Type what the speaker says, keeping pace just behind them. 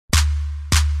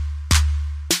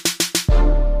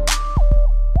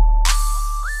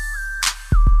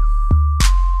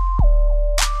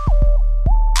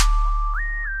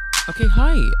Okay,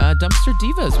 hi, Dumpster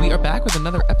Divas. We are back with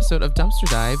another episode of Dumpster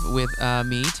Dive with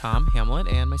me, Tom Hamlet,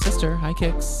 and my sister. Hi,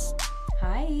 Kix.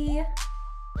 Hi.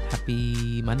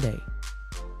 Happy Monday.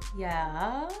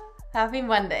 Yeah. Happy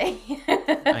Monday.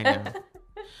 I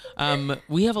know.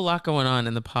 We have a lot going on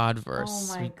in the podverse.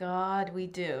 Oh my God, we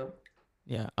do.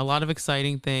 Yeah, a lot of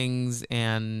exciting things,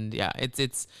 and yeah,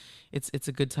 it's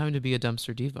a good time to be a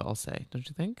dumpster diva, I'll say. Don't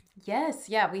you think? Yes,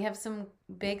 yeah, we have some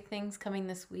big things coming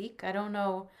this week. I don't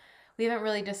know. We haven't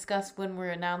really discussed when we're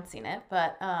announcing it,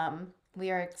 but we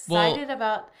are excited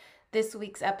about this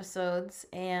week's episodes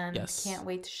and can't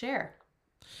wait to share.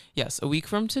 Yes, a week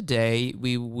from today,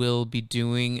 we will be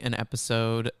doing an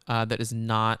episode that is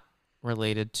not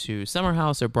related to Summer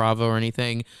House or Bravo or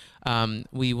anything.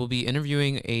 We will be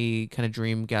interviewing a kind of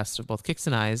dream guest of both Kix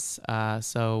and I's.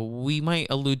 So we might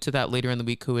allude to that later in the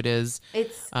week who it is.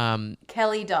 It's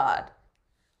Kelly Dodd.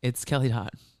 It's Kelly Dodd.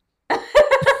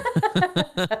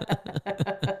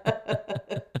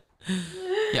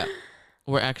 Yeah.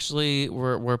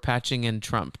 We're patching in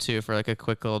Trump too for like a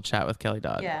quick little chat with Kelly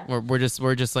Dodd. Yeah. We're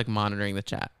just like monitoring the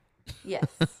chat. Yes.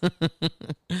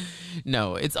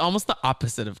 No, it's almost the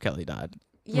opposite of Kelly Dodd.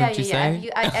 Yeah. Say?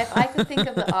 If I could think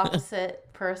of the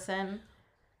opposite person,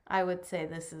 I would say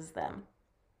this is them.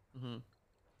 Mm-hmm.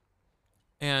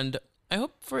 And I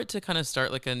hope for it to kind of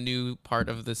start like a new part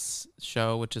of this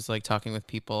show, which is like talking with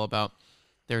people about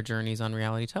their journeys on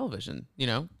reality television, you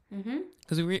know? Mm-hmm.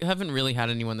 Because we haven't really had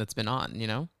anyone that's been on, you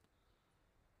know?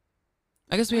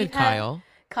 I guess we had Kyle.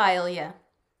 Kyle, yeah.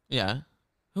 Yeah.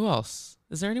 Who else?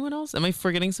 Is there anyone else? Am I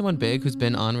forgetting someone big who's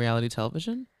been on reality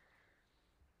television?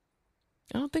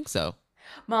 I don't think so.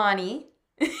 Monty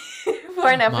for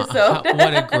an episode.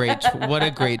 What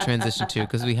a great transition too,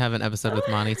 because we have an episode with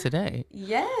Monty today.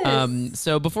 Yes.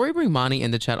 So before we bring Monty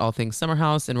in to chat all things Summer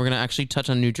House, and we're going to actually touch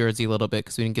on New Jersey a little bit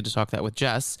because we didn't get to talk that with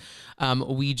Jess.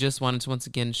 We just wanted to once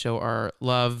again show our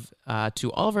love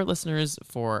to all of our listeners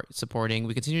for supporting.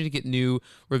 We continue to get new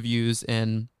reviews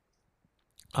in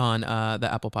on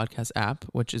the Apple Podcast app,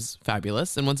 which is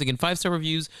fabulous. And once again, 5-star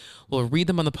reviews. We'll read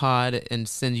them on the pod and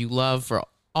send you love for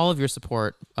all of your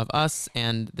support of us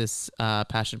and this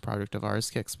passion project of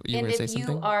ours. Kix, you were going to say something?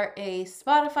 And if you are a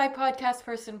Spotify podcast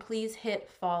person, please hit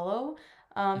follow.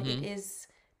 It is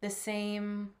the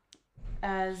same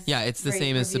as it's the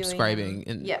same as subscribing.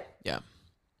 And yeah.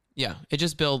 It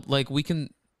just build like we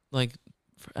can like.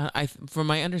 From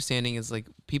my understanding is like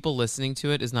people listening to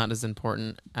it is not as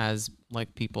important as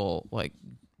like people like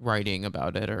writing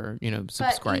about it or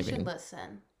subscribing. But you should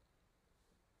listen.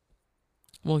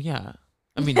 Well, yeah.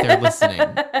 I mean, they're listening.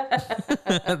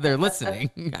 They're listening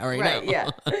right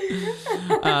now.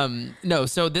 Yeah. No,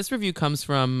 so this review comes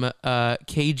from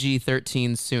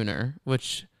KG13 Sooner,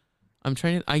 which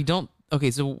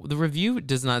okay, so the review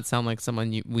does not sound like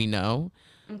someone we know,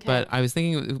 but I was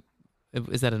thinking,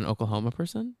 is that an Oklahoma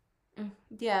person?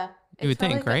 Yeah. You would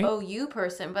think, right? An OU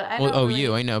person, but I don't OU,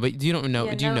 really... I know, but do you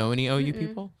know any OU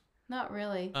people? Not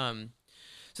really.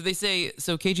 So they say,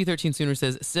 KG13 Sooner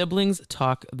says, siblings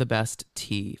talk the best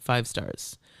tea. 5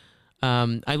 stars.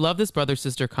 I love this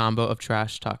brother-sister combo of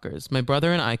trash talkers. My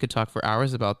brother and I could talk for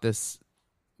hours about this,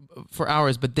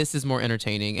 but this is more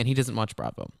entertaining, and he doesn't watch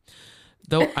Bravo.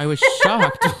 Though I was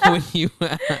shocked when you...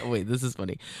 Wait, this is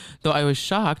funny. Though I was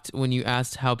shocked when you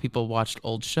asked how people watched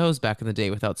old shows back in the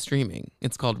day without streaming.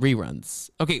 It's called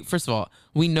reruns. Okay, first of all,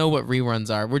 we know what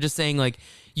reruns are. We're just saying, like,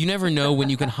 you never know when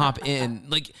you can hop in.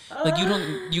 Like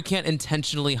you can't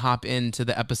intentionally hop into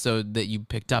the episode that you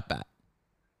picked up at.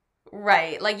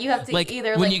 Right, like you have to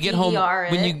either when like you get DVR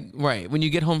home when you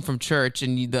get home from church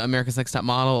and the America's Next Top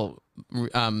Model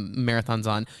marathon's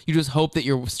on, you just hope that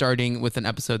you're starting with an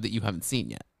episode that you haven't seen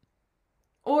yet,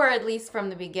 or at least from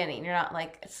the beginning.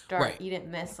 You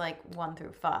didn't miss like 1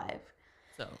 through 5.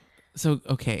 So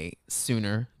okay,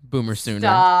 Boomer Sooner.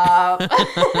 Stop.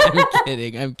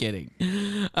 I'm kidding.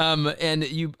 And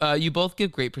you both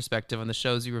give great perspective on the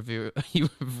shows you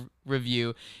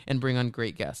review and bring on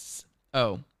great guests.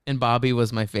 Oh, and Bobby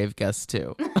was my fave guest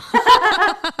too.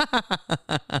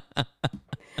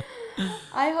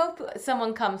 I hope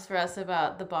someone comes for us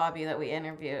about the Bobby that we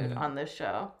interviewed on this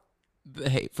show.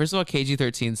 Hey, first of all,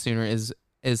 KG13 Sooner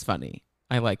is funny.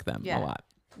 I like them a lot.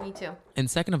 Me too.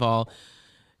 And second of all,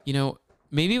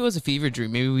 maybe it was a fever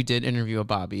dream. Maybe we did interview a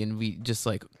Bobby and we just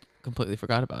like completely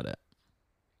forgot about it.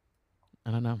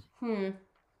 I don't know.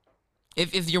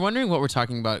 If you're wondering what we're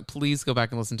talking about, please go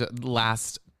back and listen to the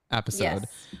last episode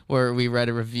where we read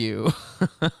a review,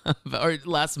 or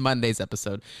last Monday's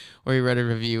episode where we read a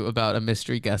review about a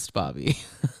mystery guest Bobby.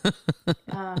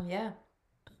 Yeah.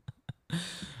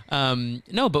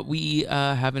 No, but we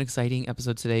have an exciting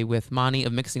episode today with Mani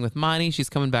of Mixing with Mani. She's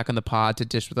coming back on the pod to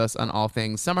dish with us on all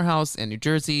things Summer House and New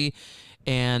Jersey,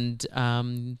 and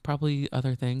probably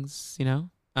other things,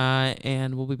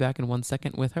 and we'll be back in 1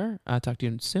 second with her. Talk to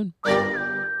you soon.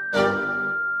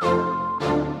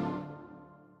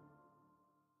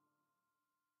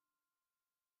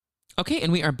 Okay,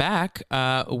 and we are back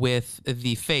with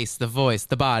the face, the voice,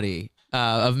 the body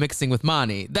of Mixing with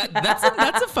Mani. That's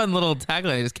a fun little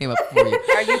tagline I just came up for you.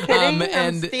 Are you kidding?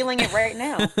 I'm stealing it right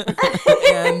now.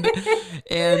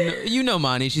 and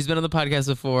Mani, she's been on the podcast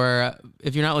before.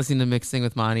 If you're not listening to Mixing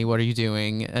with Mani, what are you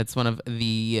doing? It's one of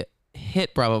the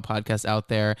hit Bravo podcasts out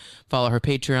there. Follow her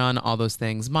Patreon, all those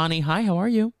things. Mani, hi, how are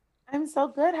you? I'm so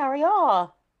good. How are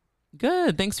y'all?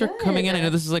 Good. Thanks for coming in. I know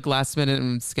this is like last minute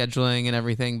and scheduling and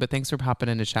everything, but thanks for popping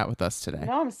in to chat with us today.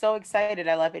 No, I'm so excited.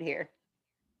 I love it here.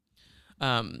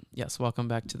 Yes, welcome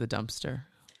back to the dumpster.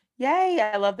 Yay,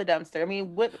 I love the dumpster. I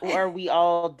mean, what are we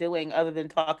all doing other than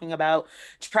talking about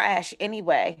trash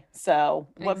anyway? So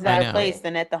what better place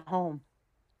than at the home?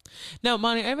 Now,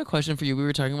 Mani, I have a question for you. We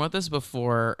were talking about this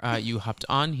before you hopped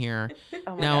on here.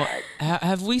 Now,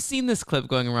 have we seen this clip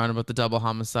going around about the double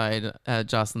homicide at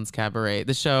Jocelyn's Cabaret?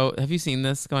 The show, have you seen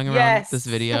this going around, yes, this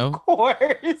video? Of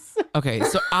course. Okay,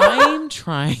 so I'm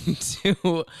trying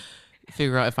to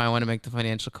figure out if I want to make the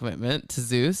financial commitment to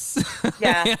Zeus.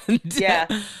 Yeah. Yeah.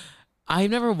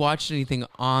 I've never watched anything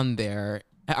on there.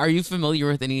 Are you familiar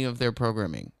with any of their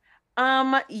programming?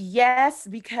 Yes,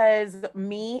 because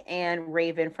me and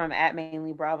Raven from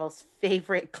 @MainlyBravo's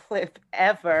favorite clip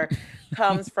ever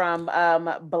comes from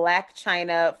Blac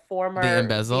Chyna, former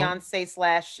fiance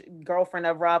 / girlfriend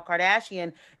of Rob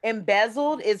Kardashian.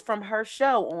 Embezzled is from her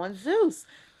show on Zeus.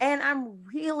 And I'm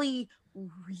really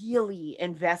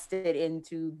invested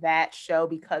into that show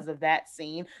because of that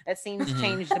scene. That scene's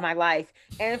changed my life.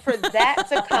 And for that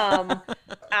to come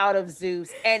out of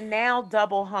Zeus, and now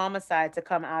double homicide to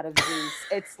come out of Zeus,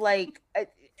 it's like,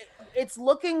 it's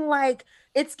looking like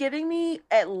it's giving me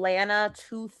Atlanta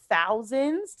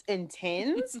 2000s and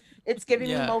 10s. It's giving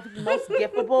me most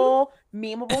giftable,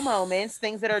 memeable moments,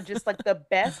 things that are just like the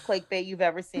best clickbait you've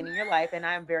ever seen in your life. And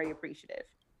I'm very appreciative.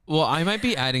 Well, I might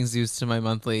be adding Zeus to my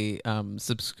monthly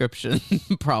subscription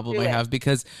problem I have,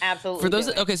 because absolutely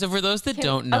for those that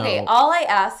don't know. Okay, all I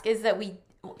ask is that we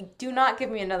do not give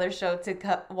me another show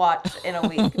to watch in a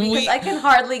week, because I can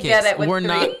hardly get it with we're 3.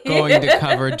 not going to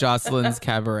cover Jocelyn's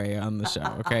Cabaret on the show,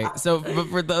 okay? So but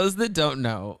for those that don't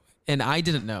know, and I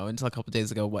didn't know until a couple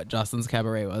days ago what Jocelyn's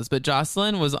Cabaret was, but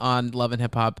Jocelyn was on Love and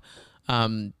Hip Hop.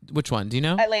 Which one? Do you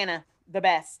know? Atlanta. The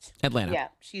best. Atlanta. Yeah,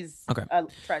 she's a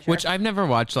treasure. Which I've never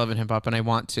watched Love and Hip Hop, and I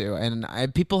want to. And I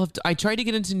tried to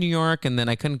get into New York, and then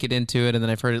I couldn't get into it, and then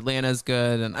I've heard Atlanta's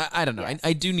good, and I don't know. Yes.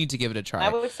 I do need to give it a try. I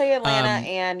would say Atlanta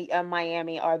and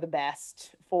Miami are the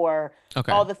best for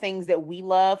all the things that we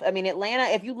love. I mean,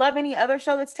 Atlanta, if you love any other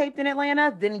show that's taped in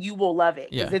Atlanta, then you will love it,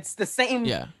 because it's the same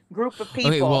group of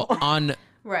people. Okay, well,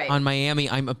 on Miami,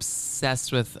 I'm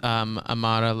obsessed with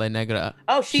Amara La Negra.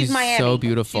 Oh, she's Miami. So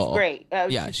beautiful. She's great.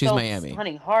 She's so, Miami.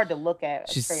 Honey, hard to look at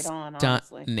she's straight on,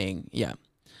 honestly. Stunning. Yeah.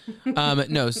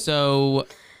 No, so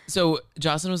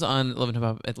Jocelyn was on Love and Hip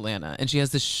Hop Atlanta, and she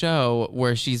has this show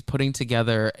where she's putting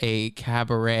together a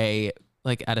cabaret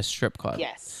like at a strip club.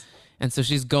 Yes. And so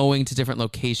she's going to different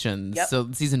locations. Yep.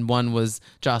 So season 1 was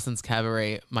Jocelyn's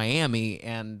Cabaret Miami,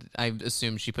 and I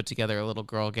assume she put together a little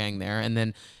girl gang there. And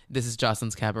then this is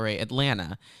Jocelyn's Cabaret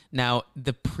Atlanta. Now,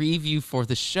 the preview for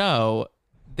the show,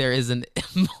 there is a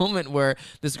moment where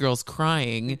this girl's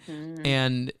crying,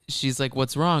 and she's like,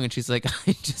 "What's wrong?" And she's like,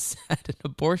 "I just had an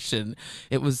abortion.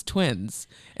 It was twins."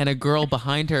 And a girl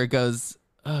behind her goes,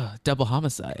 "Oh, double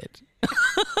homicide."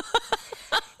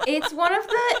 It's one of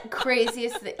the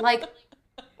craziest things. Like,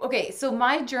 okay, so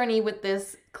my journey with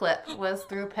this clip was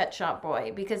through Pet Shop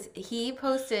Boy, because he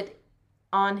posted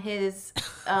on his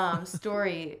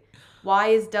story, "Why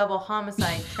is double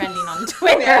homicide trending on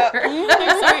Twitter?"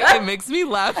 It makes me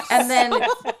laugh. And then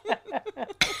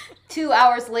 2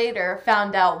 hours later,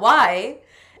 found out why.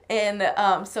 And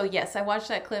so yes, I watched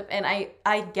that clip, and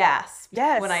I gasped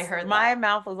when I heard my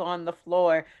mouth was on the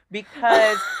floor,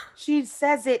 because she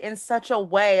says it in such a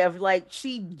way of like,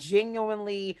 she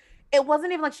genuinely, it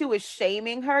wasn't even like she was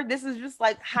shaming her. This is just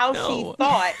like how she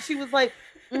thought. She was like,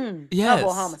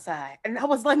 double homicide. And I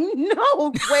was like,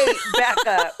 no, wait, back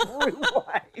up.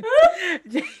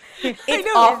 Rewind. It's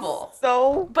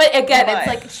awful. But again, it's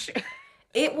like,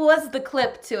 it was the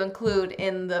clip to include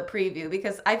in the preview,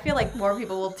 because I feel like more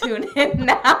people will tune in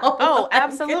now. Oh,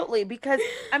 absolutely. Because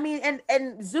I mean,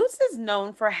 and Zeus is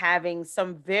known for having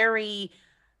some very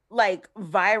like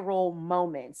viral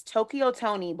moments. Tokyo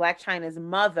Toni, Black China's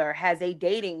mother, has a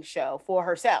dating show for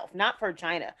herself, not for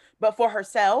China, but for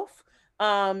herself,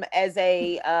 as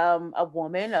a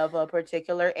woman of a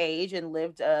particular age and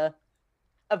lived a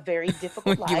very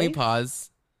difficult life. Can we pause?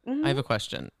 Mm-hmm. I have a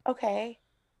question. Okay.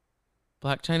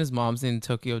 Blac Chyna's mom's in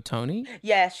Tokyo Toni?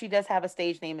 Yes, she does have a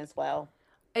stage name as well.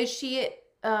 Is she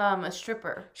a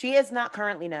stripper? She is not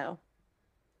currently, no.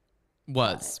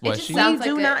 Was she? We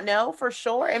do not know for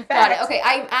sure. In fact, okay.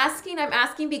 I'm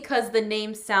asking because the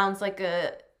name sounds like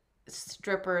a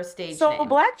stripper stage name. So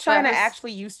Blac Chyna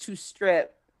actually used to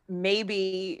strip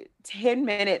maybe 10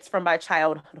 minutes from my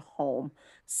childhood home.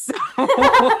 So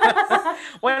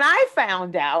when I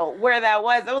found out where that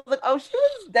was, I was like, oh, she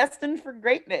was destined for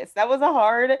greatness. It was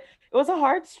a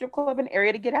hard strip club and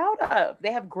area to get out of.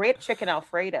 They have great chicken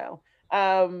Alfredo.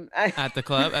 At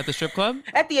the strip club?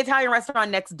 At the Italian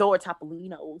restaurant next door,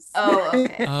 Topolino's. Oh,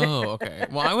 okay. Oh, okay.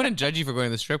 Well, I wouldn't judge you for going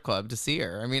to the strip club to see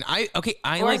her. I mean, I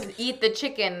like eat the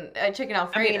chicken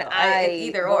Alfredo. I mean,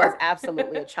 either was or.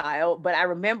 absolutely a child, but I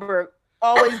remember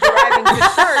always driving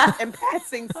to church and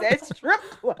passing said strip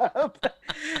club.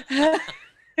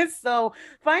 So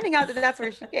finding out that that's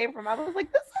where she came from, I was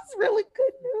like, this is really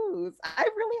good news. I'm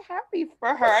really happy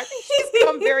for her. I think she's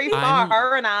come very far.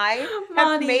 Her and I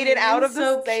have made it out of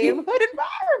the same hood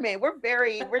environment.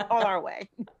 We're on our way.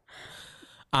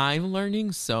 I'm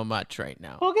learning so much right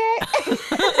now. Okay.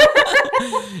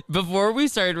 Before we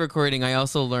started recording, I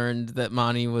also learned that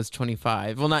Moni was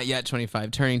 25. Well, not yet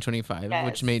 25, turning 25, Yes.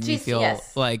 which made me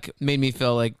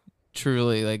feel like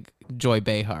truly like Joy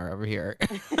Behar over here.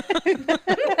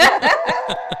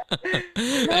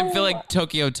 I feel like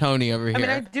Tokyo Toni over here. I mean,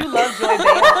 I do love Joy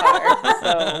Behar,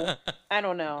 so I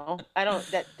don't know.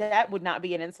 That would not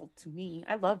be an insult to me.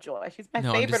 I love Joy. She's my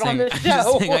favorite on the show.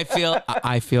 I'm just saying,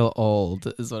 I feel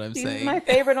old is what I'm saying. She's my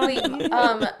favorite on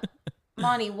the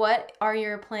Moni, what are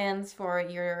your plans for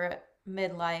your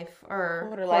midlife or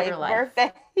quarter life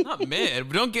birthday? Not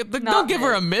mid. Don't give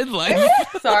her a midlife.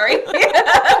 Sorry.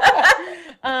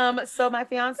 So my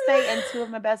fiance and two of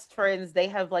my best friends, they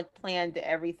have like planned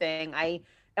everything. I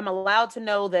am allowed to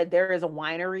know that there is a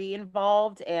winery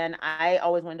involved, and I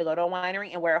always wanted to go to a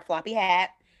winery and wear a floppy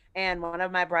hat. And one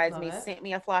of my bridesmaids sent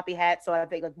me a floppy hat, so I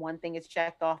think like one thing is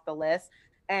checked off the list.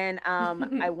 And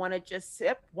I want to just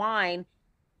sip wine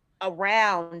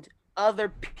around other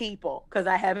people because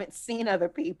I haven't seen other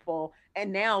people,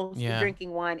 and now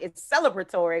drinking wine is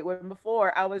celebratory, when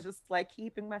before I was just like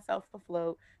keeping myself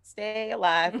afloat, stay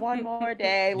alive one more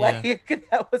day. Like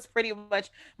that was pretty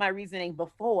much my reasoning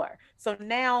before. So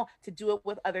now to do it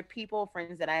with other people,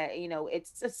 friends that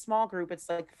it's a small group. It's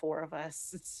like 4 of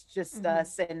us. It's just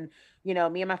us, and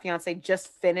me and my fiance just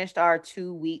finished our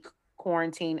 2-week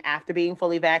quarantine after being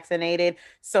fully vaccinated.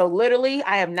 So literally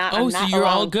I have not. So you're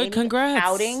all good. Congrats.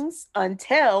 Outings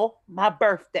until my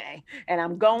birthday, and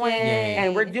I'm going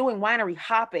and we're doing winery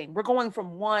hopping. We're going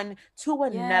from one to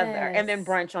another, and then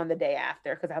brunch on the day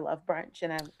after because I love brunch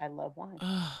and I love wine.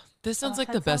 This sounds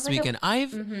like the best weekend.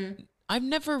 I've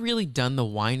never really done the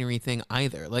winery thing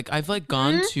either. Like I've like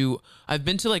I've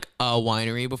been to like a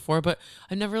winery before, but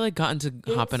I've never like gotten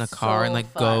to hop in a car and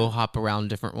like go hop around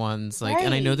different ones. Like,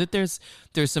 and I know that there's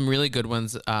some really good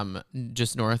ones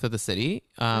just north of the city,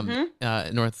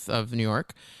 north of New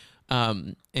York,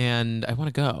 and I want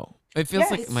to go. It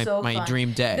feels like my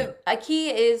dream day. The key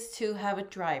is to have a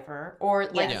driver or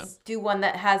do one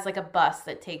that has like a bus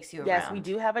that takes you around. Yes, we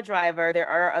do have a driver. There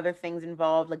are other things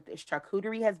involved, like the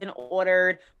charcuterie has been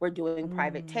ordered. We're doing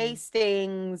private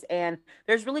tastings, and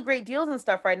there's really great deals and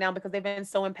stuff right now because they've been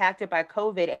so impacted by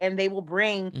COVID, and they will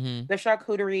bring the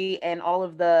charcuterie and all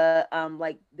of the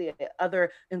like the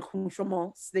other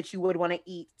accoutrements that you would want to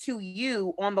eat to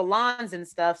you on the lawns and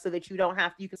stuff, so that you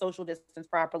can social distance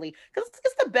properly, because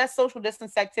it's the best social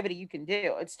distance activity you can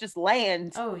do. It's just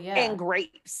land and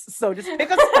grapes. So just pick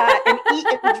a spot and eat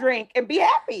and drink and be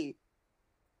happy.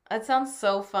 That sounds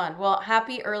so fun. Well,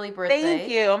 happy early birthday.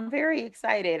 Thank you. I'm very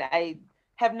excited. I've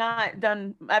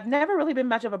never really been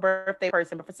much of a birthday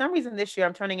person, but for some reason this year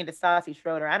I'm turning into Stassi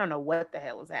Schroeder. I don't know what the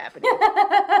hell is happening.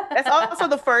 That's also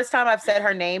the first time I've said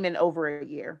her name in over a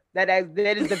year. That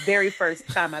is the very first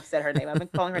time I've said her name. I've been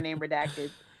calling her name redacted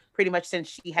pretty much since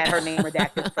she had her name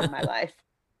redacted from my life.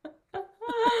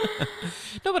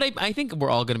 No, but I think we're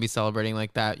all going to be celebrating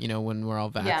like that, when we're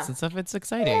all vaxxed and stuff. It's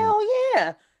exciting. Hell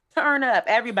yeah. Turn up,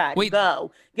 everybody.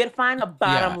 Go. Find a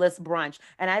bottomless brunch.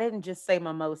 And I didn't just say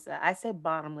mimosa. I said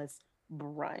bottomless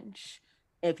brunch.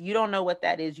 If you don't know what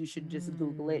that is, you should just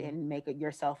Google it and make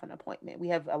yourself an appointment. We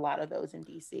have a lot of those in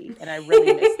DC, and I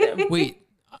really miss them. Wait,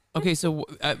 Okay, so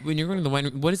when you're going to the wine,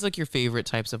 what is like your favorite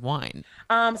types of wine?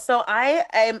 So I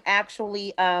am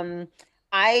actually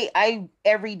I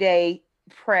every day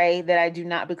pray that I do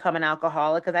not become an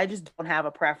alcoholic because I just don't have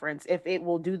a preference. If it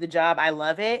will do the job, I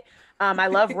love it. I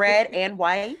love red and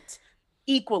white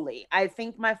equally. I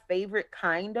think my favorite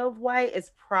kind of white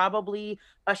is probably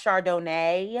a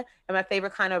Chardonnay, and my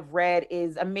favorite kind of red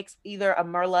is a mix, either a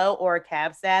Merlot or a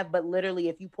Cab Sav. But literally,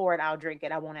 if you pour it, I'll drink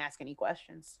it. I won't ask any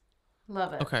questions.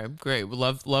 Love it. Okay, great. We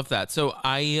love that.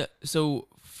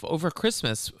 Over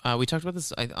Christmas, we talked about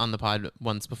this on the pod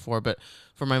once before, but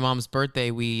for my mom's birthday,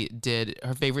 we did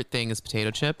her favorite thing is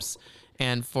potato chips.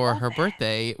 And for her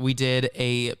birthday, we did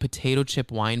a potato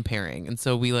chip wine pairing. And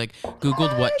so we like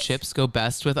Googled what chips go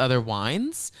best with other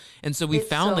wines. And so we It's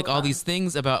found so like all fun. these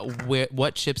things about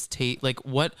what chips taste, like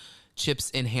what chips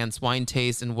enhance wine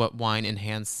taste and what wine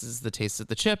enhances the taste of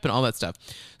the chip and all that stuff.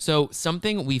 So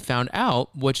something we found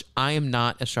out, which I am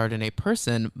not a Chardonnay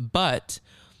person, but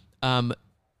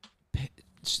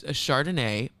a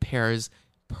Chardonnay pairs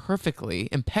perfectly,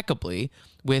 impeccably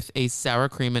with a sour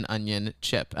cream and onion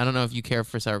chip. I don't know if you care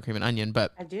for sour cream and onion,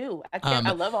 but I do. I can.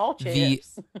 I love all the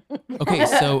chips. okay,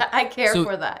 so I care so-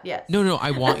 for that. Yes. no,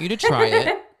 I want you to try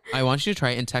it. I want you to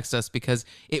try it and text us because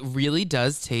it really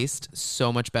does taste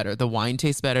so much better. The wine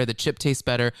tastes better. The chip tastes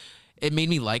better. It made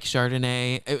me like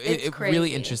Chardonnay. It's It really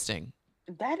crazy. interesting.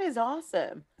 That is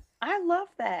awesome. I love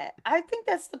that. I think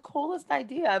that's the coolest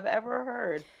idea I've ever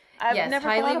heard. I've Yes, never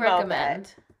highly thought about recommend.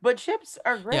 that. But chips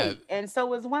are great, Yeah. and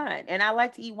so is wine. And I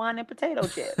like to eat wine and potato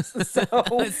chips. So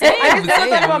Same, I just never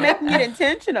thought about same. making it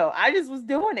intentional. I just was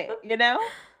doing it, you know?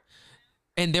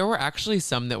 And there were actually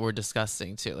some that were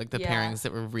disgusting too, like the Yeah. pairings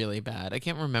that were really bad. I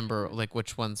can't remember like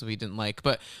which ones we didn't like,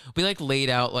 but we like laid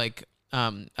out like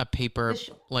a paper The sh-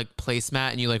 like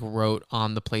placemat, and you like wrote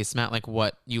on the placemat like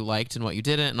what you liked and what you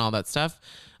didn't and all that stuff,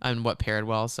 and what paired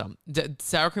well. So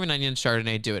sour cream and onion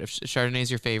Chardonnay, do it. If Chardonnay is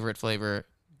your favorite flavor,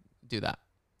 do that.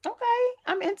 Okay,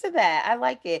 I'm into that. I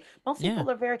like it. Most Yeah.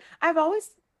 people are very. I've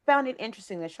always found it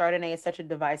interesting that Chardonnay is such a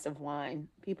divisive wine.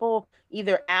 People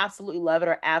either absolutely love it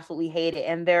or absolutely hate it,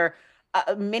 and they're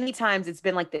many times it's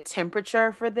been like the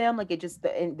temperature for them. Like it just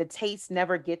the taste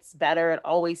never gets better. It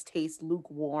always tastes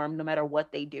lukewarm, no matter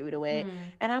what they do to it. Mm.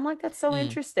 And I'm like, that's so Mm.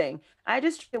 interesting. I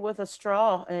just drink it with a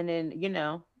straw, and then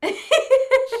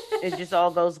it just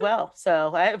all goes well.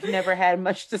 So I've never had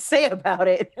much to say about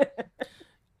it.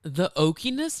 The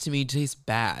oakiness to me tastes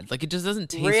bad. Like it just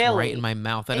doesn't taste right Really? in my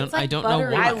mouth. I It's don't. I like don't know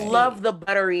buttery. why. I love the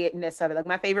butteriness of it. Like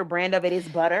my favorite brand of it is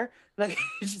butter. Like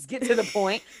just get to the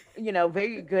point.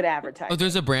 Very good advertising. Oh,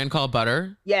 there's a brand called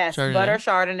Butter. Yes, Chardonnay? butter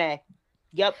Chardonnay.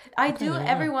 Yep. I Okay, do there you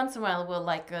every go. once in a while will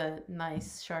like a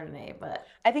nice Chardonnay, but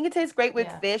I think it tastes great with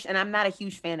Yeah. fish, and I'm not a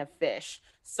huge fan of fish.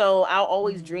 So I'll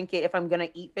always Mhm. drink it if I'm gonna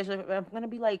eat fish. If I'm gonna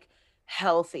be like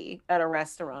healthy at a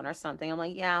restaurant or something, I'm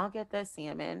like, yeah, I'll get the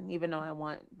salmon, even though I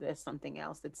want this something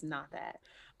else that's not that.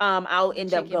 I'll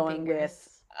end up chicken going with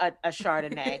fingers. a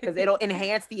Chardonnay because it'll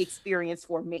enhance the experience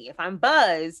for me. If I'm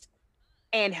buzzed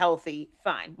and healthy,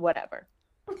 fine, whatever.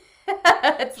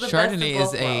 It's the best of Chardonnay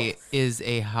both worlds. is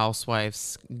a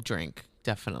housewife's drink,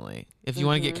 definitely. If you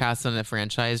want to get Mhm. cast on a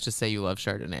franchise, just say you love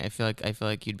Chardonnay. I feel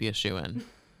like you'd be a shoe-in.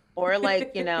 Or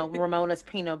like, Ramona's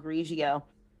Pinot Grigio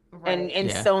and Right. and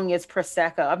Yeah. Sonia's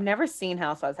Prosecco. I've never seen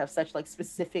housewives have such like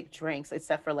specific drinks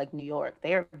except for like New York.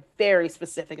 They are very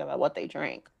specific about what they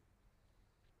drink.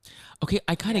 Okay,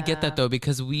 I kind of get Yeah. that though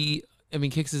because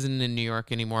Kix isn't in New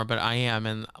York anymore, but I am,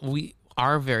 and we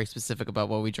are very specific about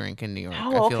what we drink in New York.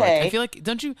 Oh, I okay. feel like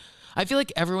don't you? I feel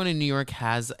like everyone in New York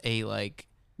has a like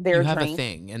Their you have drink. a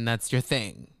thing, and that's your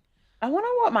thing. I wonder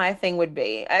what my thing would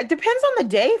be. It depends on the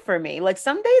day for me. Like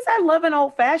some days I love an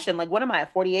old fashioned. Like what am I, a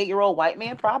 48-year-old white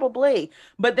man? Probably.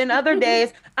 But then other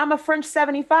days I'm a French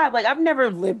 75. Like I've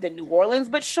never lived in New Orleans,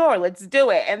 but sure, let's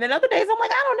do it. And then other days I'm like,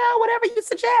 I don't know, whatever you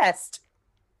suggest.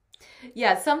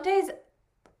 Yeah, some days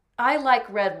I like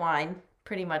red wine,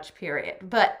 pretty much, period.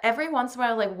 But every once in a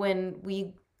while, like when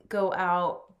we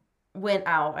went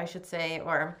out, I should say,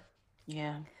 or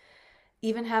Yeah.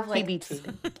 even have like TBT.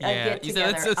 a Yeah, get you said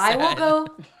together. that's so I will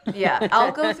sad. go,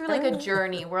 I'll go through like a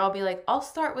journey where I'll be like, I'll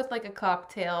start with like a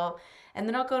cocktail, and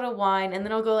then I'll go to wine, and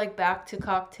then I'll go like back to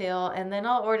cocktail, and then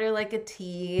I'll order like a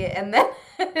tea, and then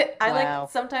I Wow.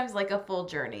 like sometimes like a full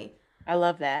journey. I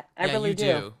love that. I Yeah, really you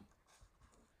do.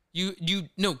 You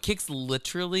no, Kix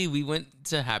literally, we went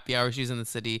to happy hour. She was in the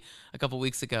city a couple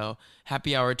weeks ago.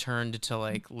 Happy hour turned to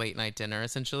like late night dinner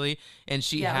essentially. And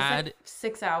she Yeah, it was had like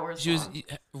 6 hours she was long.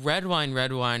 red wine,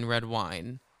 red wine, red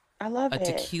wine, I love a it.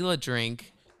 tequila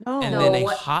drink, No. and No, then a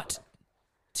what- hot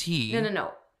tea.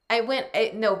 No.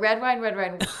 No, red wine, red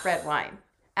wine.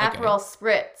 Aperol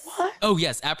Spritz. What? Oh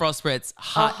yes, Aperol Spritz, A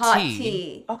hot hot tea.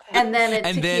 tea. Okay. And then a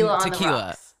And then tequila on the tequila.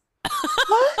 rocks.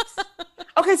 What?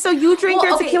 Okay, so you drink Well,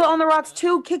 your okay. tequila on the rocks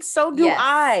too, Kick. So do Yes.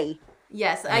 I.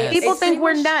 Yes, Yes. People it's think pretty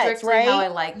we're much nuts, strictly right? How I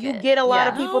like You it. get a lot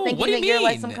of Yeah. people No, thinking what do that you you're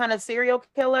like some mean? kind of serial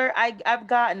killer. I've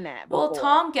gotten that before. Well,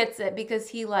 Tom gets it because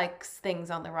he likes things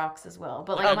on the rocks as well.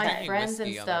 But like I'm my drinking friends and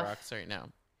whiskey on the stuff. rocks right now.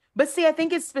 But see, I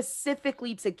think it's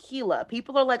specifically tequila.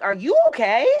 People are like, "Are you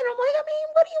okay?" And I'm like, "I mean,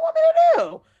 what do you want me to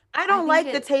do? I don't think like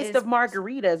the it taste is- of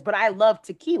margaritas, but I love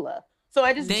tequila, so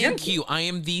I just drink Thank it." you. I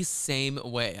am the same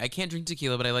way. I can't drink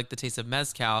tequila, but I like the taste of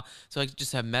mezcal, so I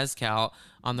just have mezcal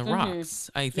on the rocks.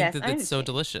 I think Yes, that I it's so understand.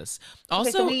 delicious. Okay,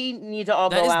 Also, so we need to all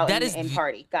that go is- out that and, is and the-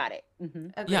 party. Got it.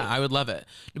 Agreed. yeah, I would love it.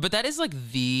 But that is like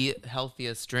the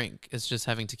healthiest drink. Is just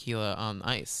having tequila on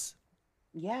ice.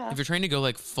 Yeah. If you're trying to go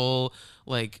like full,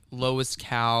 like lowest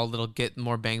cal, that'll get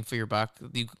more bang for your buck.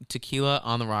 The tequila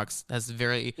on the rocks has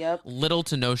very Yep. little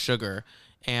to no sugar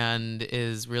and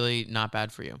is really not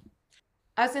bad for you.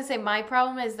 I was gonna say my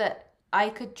problem is that I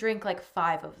could drink like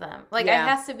 5 of them. Like Yeah. it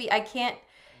has to be. I can't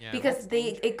Yeah. because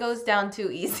it goes down too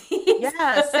easy.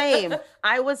 Yeah, same.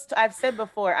 I've said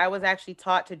before, I was actually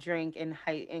taught to drink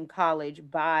in college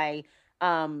by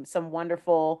some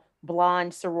wonderful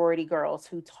blonde sorority girls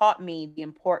who taught me the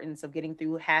importance of getting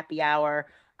through happy hour,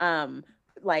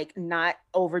 like not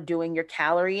overdoing your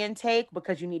calorie intake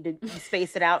because you need to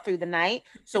space it out through the night.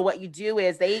 So what you do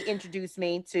is they introduced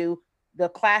me to the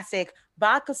classic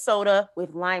vodka soda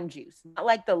with lime juice, not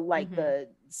like the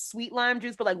sweet lime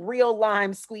juice, but like real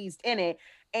lime squeezed in it.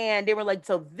 And they were like,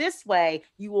 so this way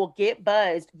you will get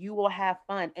buzzed, you will have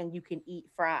fun, and you can eat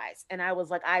fries. And I was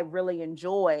like, I really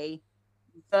enjoy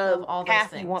the Love all those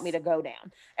path you want me to things. go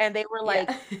down. And they were like,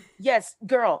 Yeah. yes,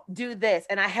 girl, do this.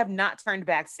 And I have not turned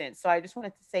back since. So I just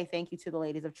wanted to say thank you to the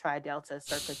ladies of Tri Delta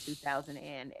circa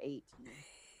 2018.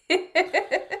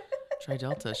 Tri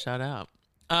Delta, shout out.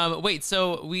 Wait,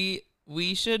 so we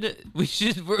should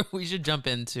jump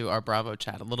into our Bravo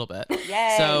chat a little bit.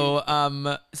 Yay. So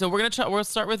we'll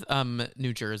start with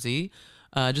New Jersey.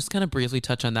 Just kind of briefly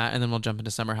touch on that, and then we'll jump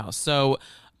into Summer House. So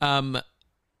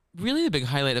really the big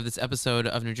highlight of this episode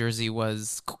of New Jersey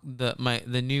was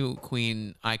the new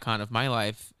queen icon of my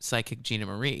life, psychic Gina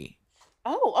Marie.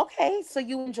 Oh, okay. So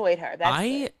you enjoyed her. That's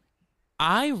good.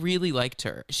 I really liked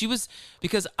her. She was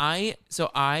because I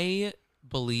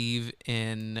believe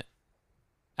in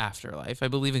afterlife. I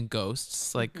believe in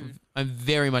ghosts. Like I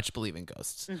very much believe in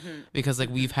ghosts because like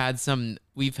we've had some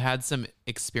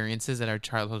experiences at our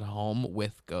childhood home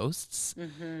with ghosts.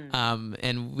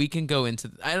 And we can go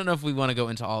into, I don't know if we want to go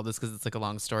into all this because it's like a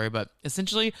long story, but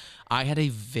essentially I had a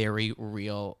very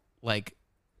real like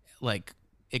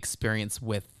experience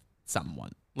with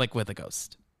someone, like with a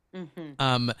ghost.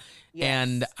 Yes.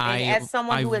 And as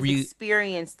someone who has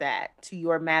experienced that to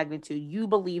your magnitude, you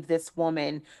believe this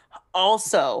woman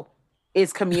also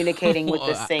is communicating with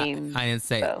the same. I didn't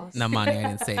say ghost. no, Monty. I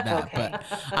didn't say that, Okay. but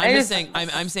I'm just saying.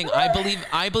 I'm saying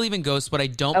I believe in ghosts. What I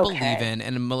don't Okay. believe in,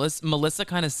 and Melissa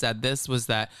kind of said this, was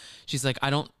that she's like I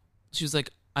don't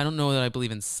know that I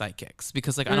believe in psychics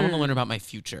because like I don't want to learn about my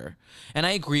future, and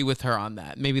I agree with her on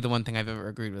that. Maybe the one thing I've ever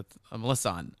agreed with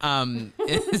Melissa on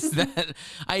is that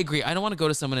I agree. I don't want to go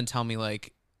to someone and tell me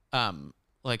like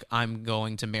I'm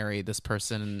going to marry this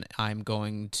person and I'm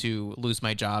going to lose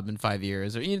my job in 5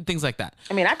 years or things like that.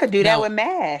 I mean, I could do that Now- with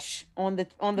MASH on the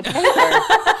paper.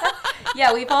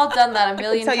 Yeah, we've all done that a I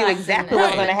million can tell times. you exactly in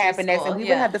what's going to elementary happen next, school. and we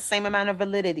Yeah. would have the same amount of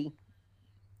validity.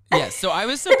 Yes, so I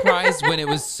was surprised when it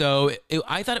was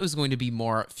I thought it was going to be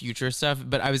more future stuff,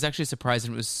 but I was actually surprised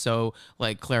when it was so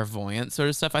like clairvoyant sort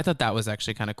of stuff. I thought that was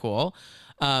actually kind of cool.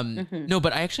 No,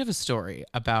 but I actually have a story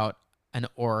about an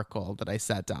oracle that I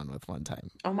sat down with one time.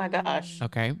 Oh my gosh.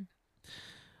 Okay.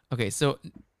 So,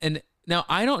 and now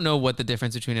I don't know what the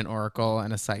difference between an oracle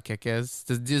and a psychic is.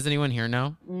 Does anyone here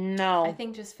know? No. I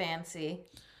think just fancy.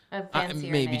 A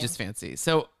fancier Maybe name. just fancy.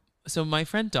 So my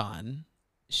friend Dawn,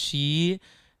 she,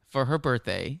 for her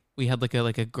birthday, we had like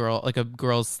a girl's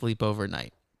sleepover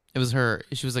night. It was her.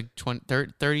 She was like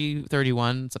 30,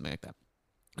 31, something like that.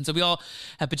 And so we all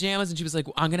had pajamas, and she was like,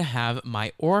 I'm going to have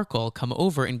my oracle come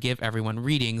over and give everyone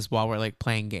readings while we're like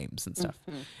playing games and stuff.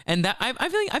 And that I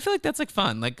feel like that's like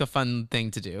fun, like a fun thing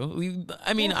to do. Yeah,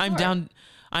 I'm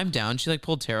sure. down. She like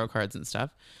pulled tarot cards and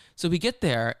stuff. So we get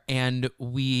there and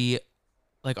we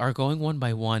like are going one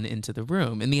by one into the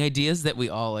room. And the idea is that we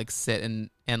all like sit and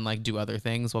like do other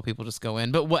things while people just go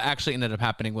in. But what actually ended up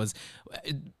happening was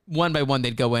one by one,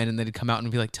 they'd go in and they'd come out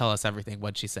and be like, tell us everything.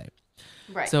 What'd she say?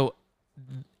 Right. So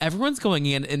everyone's going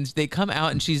in and they come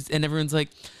out and everyone's like,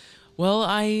 well,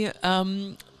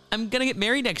 I'm going to get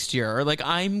married next year, or like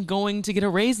I'm going to get a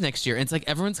raise next year. And it's like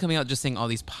everyone's coming out just saying all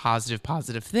these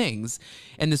positive things.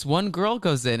 And this one girl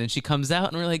goes in and she comes out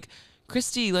and we're like,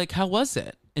 Christy, like, how was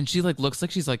it? And she like looks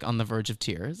like she's like on the verge of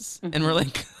tears. Mm-hmm. And we're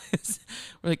like,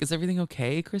 is everything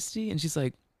okay, Christy? And she's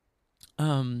like,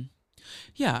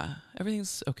 yeah,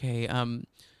 everything's okay.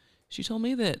 She told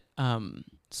me that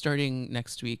starting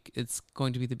next week, it's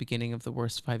going to be the beginning of the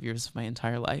worst 5 years of my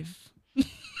entire life.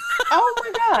 Oh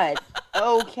my God.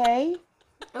 Okay.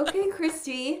 Okay,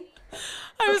 Christy.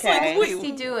 I was like, wait, what's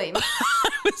Christy doing?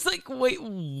 I was like, wait,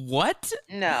 what?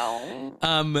 No.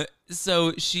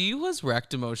 So she was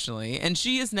wrecked emotionally, and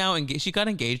she is now engaged. She got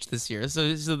engaged this year,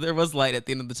 so there was light at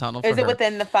the end of the tunnel. Is it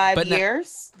within the 5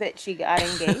 years that she got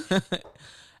engaged?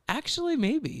 Actually,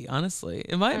 maybe. Honestly,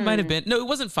 it might have been. No, it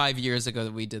wasn't 5 years ago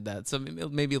that we did that. So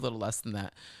maybe a little less than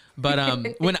that.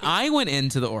 But when I went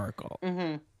into the Oracle,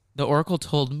 the Oracle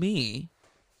told me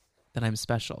that I'm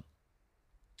special.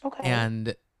 Okay.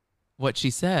 And what she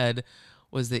said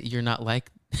was that you're not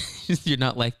like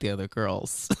the other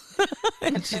girls.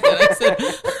 And I said,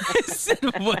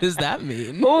 what does that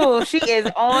mean? Oh, she is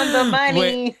on the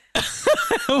money.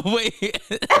 Wait.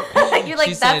 You're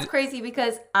like, that's crazy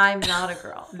because I'm not a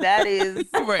girl. That is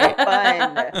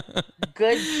fun.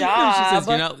 Good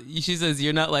job. She says,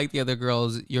 you're not like the other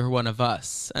girls. You're one of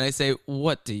us. And I say,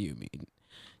 what do you mean?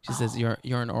 She says, you're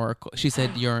an oracle. She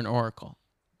said, you're an oracle.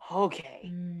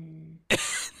 Okay.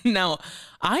 Now,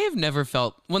 I have never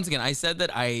felt, once again, I said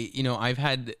that I've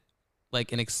had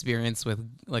like an experience with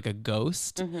like a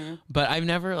ghost, but I've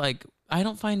never I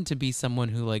don't find to be someone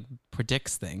who like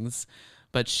predicts things,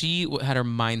 but she had her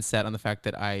mindset on the fact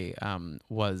that I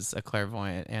was a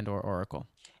clairvoyant and or oracle.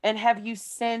 And have you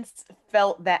since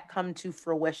felt that come to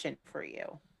fruition for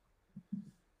you?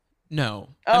 No.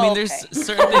 Oh, I mean,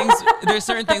 there's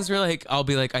certain things where like I'll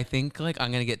be like, I think like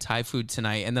I'm gonna get Thai food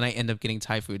tonight, and then I end up getting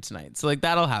Thai food tonight. So like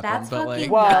that'll happen. That's but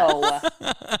like, whoa,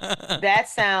 that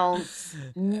sounds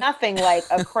nothing like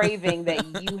a craving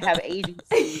that you have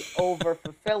agency over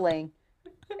fulfilling,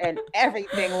 and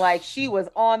everything. Like she was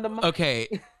on the okay.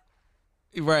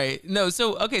 Right. No,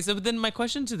 so then my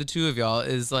question to the two of y'all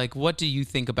is like, what do you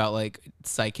think about like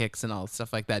psychics and all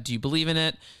stuff like that? Do you believe in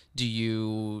it? Do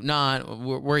you not?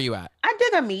 Where are you at? I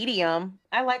dig a medium.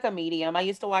 I like a medium. I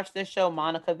used to watch this show,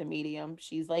 Monica the Medium.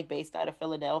 She's like based out of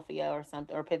Philadelphia or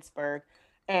something, or Pittsburgh.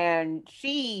 And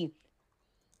she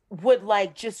would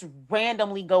like just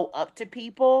randomly go up to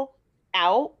people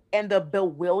out, and the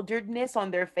bewilderedness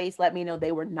on their face let me know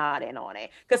they were not in on it.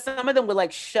 Because some of them would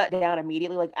like shut down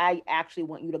immediately. Like, I actually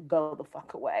want you to go the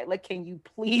fuck away. Like, can you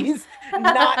please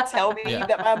not tell me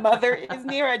that my mother is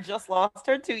near? I just lost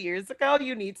her 2 years ago.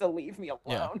 You need to leave me alone.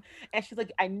 Yeah. And she's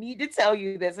like, I need to tell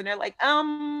you this. And they're like,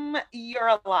 you're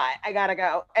a lot. I gotta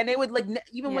go. And they would like,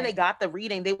 even when they got the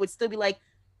reading, they would still be like,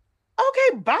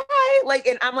 okay, bye. Like,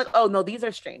 and I'm like, oh no, these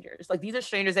are strangers. Like, these are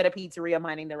strangers at a pizzeria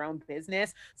minding their own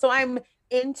business. So I'm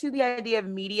into the idea of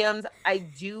mediums. I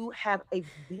do have a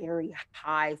very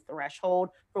high threshold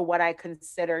for what I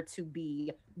consider to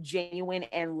be genuine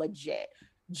and legit.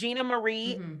 Gina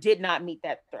Marie did not meet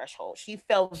that threshold. She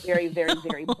fell very, very,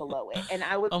 very below it. And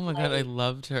I was oh my God, I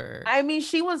loved her. I mean,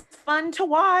 she was fun to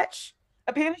watch.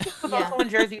 Apparently she was also on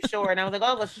Jersey Shore. And I was like,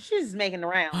 oh, well, she's making the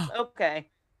rounds. Okay.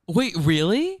 Wait,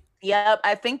 really? Yep,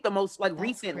 I think the most like That's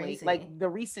recently, crazy. like the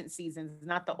recent seasons,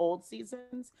 not the old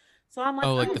seasons. So I'm like,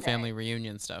 oh, like okay. the family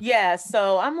reunion stuff. Yeah,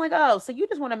 so I'm like, oh, so you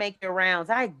just want to make your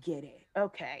rounds. I get it.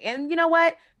 Okay. And you know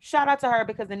what? Shout out to her,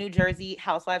 because the New Jersey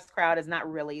Housewives crowd is not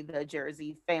really the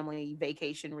Jersey family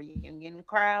vacation reunion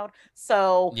crowd.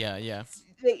 So yeah.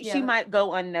 She might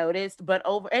go unnoticed, but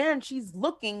and she's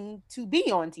looking to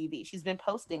be on TV. She's been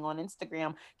posting on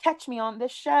Instagram, catch me on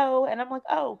this show. And I'm like,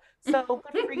 oh, so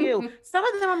good for you. Some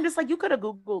of them I'm just like, you could have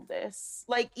Googled this.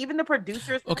 Like, even the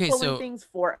producers are pulling things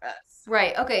for us.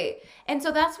 Right. Okay. And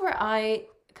so that's where I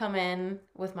come in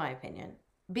with my opinion,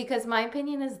 because my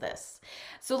opinion is this.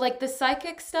 So like the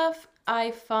psychic stuff, I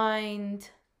find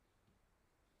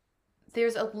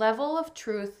there's a level of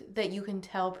truth that you can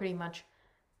tell pretty much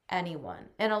anyone.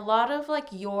 And a lot of like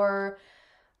your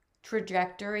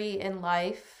trajectory in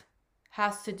life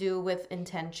has to do with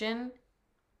intention,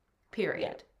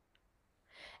 period. Yeah.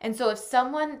 And so if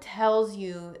someone tells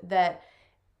you that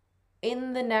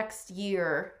in the next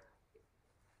year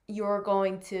you're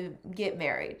going to get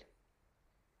married,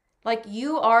 like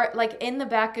you are like in the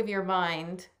back of your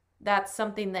mind, that's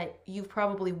something that you've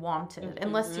probably wanted,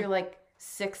 unless you're like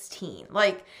 16,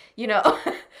 like, you know.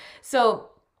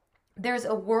 So there's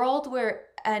a world where,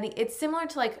 and it's similar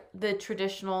to like the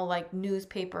traditional like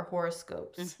newspaper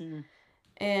horoscopes.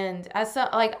 And as so,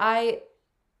 like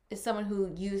is someone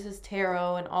who uses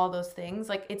tarot and all those things,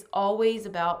 like it's always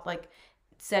about like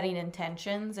setting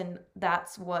intentions, and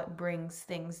that's what brings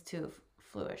things to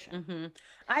fruition. Mm-hmm.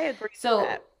 I agree So with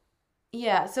that.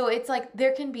 yeah, so it's like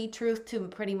there can be truth to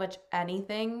pretty much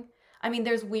anything. I mean,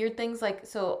 there's weird things like,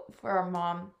 so for our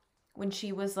mom, when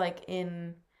she was like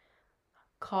in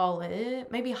college,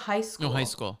 maybe high school. No, high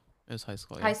school. It was high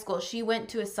school. Yeah. High school. She went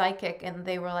to a psychic and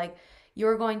they were like,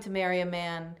 you're going to marry a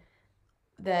man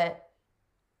that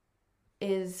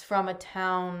is from a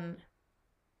town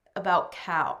about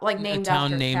cow, like named a town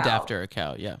after named cow. after a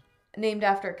cow. Yeah. Named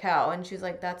after a cow. And she's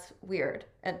like, that's weird.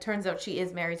 And it turns out she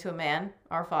is married to a man,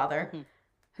 our father,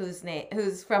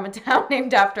 who's from a town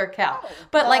named after a cow. Oh,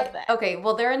 but love like, that. okay,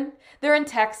 well they're in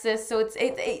Texas, so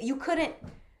you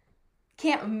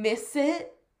can't miss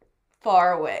it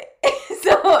far away.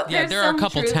 So Yeah, there are a some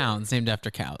couple truth. towns named after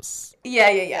cows.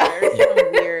 Yeah. There's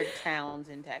some weird towns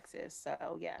in Texas.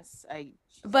 So yes,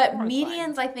 But more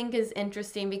medians, I think, is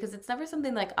interesting because it's never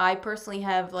something like I personally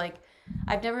have, like,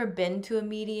 I've never been to a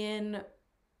median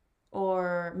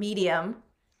or medium.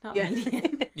 Not Yeah.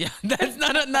 median. Yeah, that's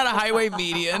not a highway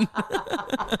median.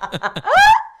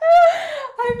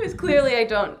 Clearly I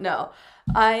don't know.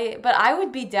 But I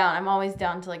would be down. I'm always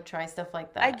down to like try stuff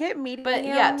like that. I get mediums. But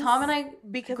yeah, Tom and I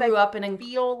because grew I up in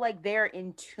feel like they're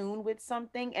in tune with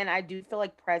something, and I do feel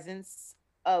like presence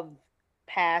of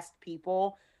past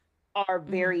people are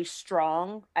very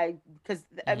strong. I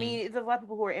mean, there's a lot of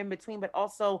people who are in between, but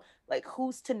also like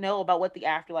who's to know about what the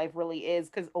afterlife really is,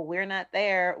 because we're not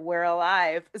there, we're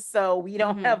alive, so we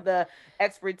don't have the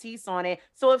expertise on it.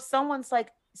 So if someone's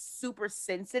like super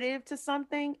sensitive to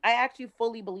something, I actually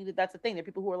fully believe that that's a thing. There are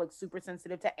people who are like super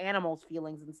sensitive to animals'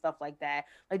 feelings and stuff like that.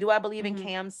 Like, do I believe in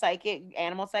Cam's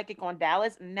animal psychic on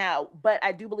Dallas? No, but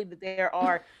I do believe that there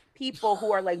are people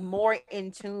who are like more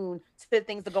in tune to the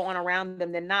things that go on around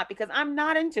them than not, because I'm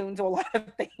not in tune to a lot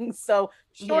of things. So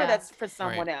sure, that's for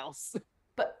someone else.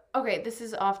 But okay, this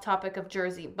is off topic of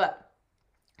Jersey, but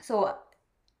so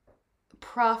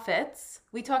prophets,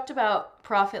 we talked about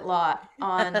prophet law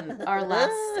on our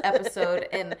last episode,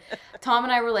 and Tom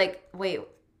and I were like, wait,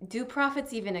 do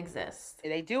prophets even exist?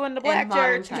 They do in the black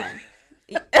modern church. time.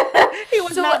 He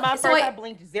was not my first. I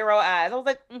blinked 0 eyes. I was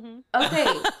like,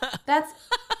 okay,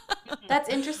 that's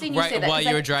interesting. You say that while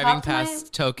you were driving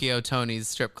past Tokyo Tony's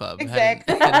strip club.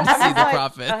 Exactly. Hadn't see the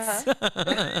prophets.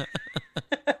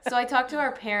 So I talked to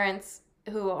our parents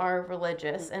who are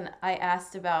religious, and I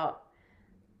asked about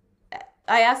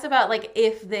like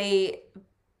if they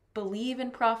believe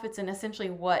in prophets and essentially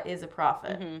what is a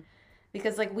prophet.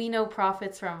 Because like we know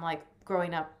prophets from like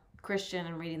growing up Christian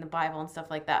and reading the Bible and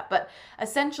stuff like that. But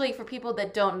essentially, for people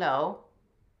that don't know,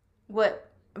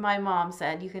 what my mom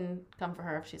said, you can come for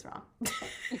her if she's wrong.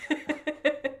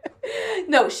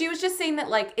 No, she was just saying that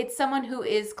like it's someone who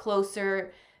is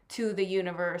closer to the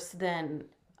universe than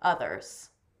others.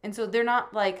 And so they're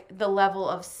not like the level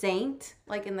of saint,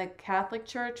 like in the Catholic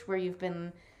Church, where you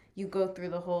go through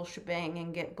the whole shebang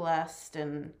and get blessed,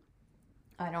 and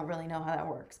I don't really know how that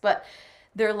works. But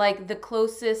they're like the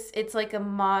closest, it's like a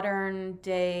modern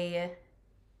day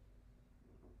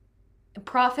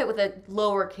prophet with a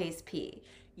lowercase p.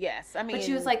 Yes, I mean, but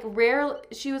she was like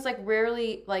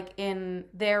rarely like in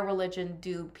their religion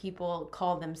do people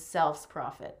call themselves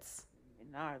prophets.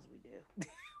 In ours we do.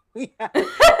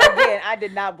 Again, I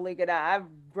did not blink an eye. I've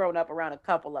grown up around a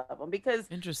couple of them, because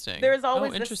there's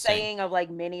always the saying of like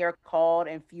many are called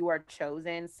and few are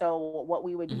chosen. So what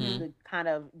we would do to kind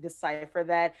of decipher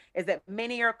that is that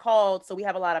many are called, so we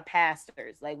have a lot of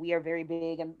pastors. Like we are very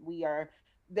big, and we are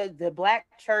the Black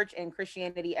church and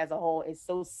Christianity as a whole is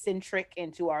so centric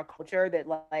into our culture that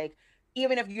like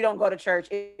even if you don't go to church,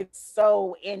 it's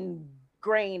so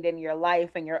ingrained in your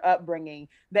life and your upbringing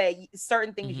that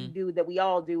certain things you do that we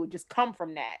all do would just come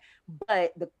from that.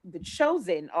 But the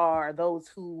chosen are those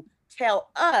who tell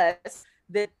us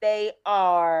that they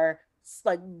are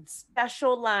like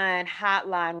special line,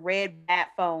 hotline, red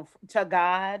bat phone to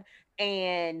God,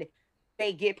 and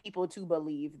they get people to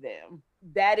believe them.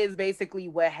 That is basically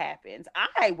what happens.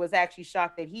 I was actually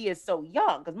shocked that he is so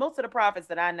young, because most of the prophets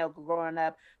that I know growing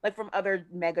up, like from other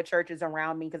mega churches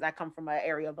around me, because I come from an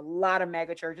area of a lot of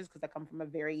mega churches, because I come from a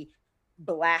very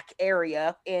Black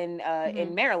area in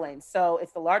Maryland. So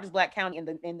it's the largest Black county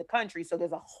in the country. So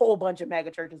there's a whole bunch of mega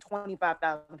churches,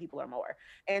 25,000 people or more.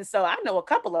 And so I know a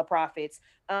couple of prophets,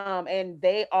 and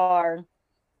they are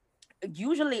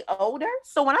usually older.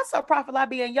 So when I saw Prophet Lai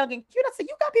being young and cute, I said,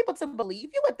 you got people to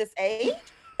believe you at this age?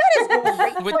 That is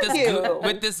great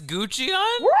with this Gucci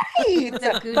on? Right.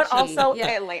 Gucci, but also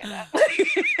Atlanta.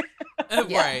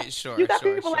 Right, sure. You got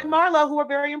people like Marlo who are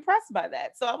very impressed by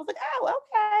that. So I was like, oh,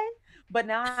 okay. But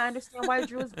now I understand why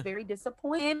Drew is very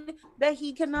disappointed that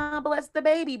he cannot bless the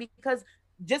baby, because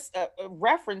just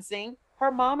referencing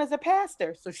her mom is a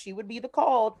pastor, so she would be the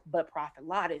called, but Prophet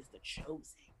Lot is the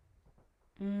chosen.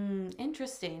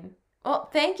 Interesting. Well,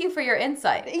 thank you for your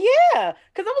insight. Yeah,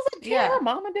 because I was like, can her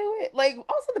mama do it? Like,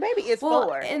 also the baby is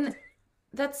 4. And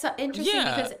that's interesting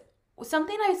because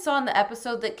something I saw in the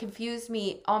episode that confused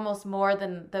me almost more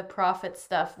than the prophet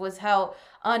stuff was how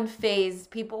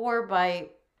unfazed people were by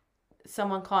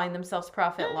someone calling themselves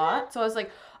Prophet Lot. So I was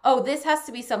like, oh, this has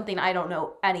to be something I don't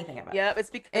know anything about. Yeah, it's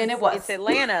because it's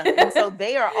Atlanta. And so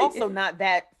they are also not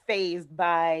that fazed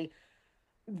by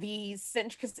these,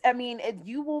 because I mean,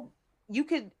 you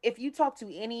could, if you talk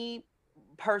to any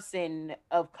person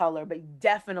of color, but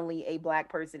definitely a Black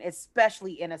person,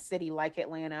 especially in a city like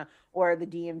Atlanta or the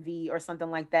DMV or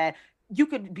something like that, you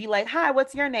could be like, hi,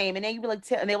 what's your name? And then you'd be like,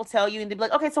 and they will tell you, and they'd be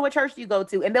like, okay, so what church do you go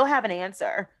to? And they'll have an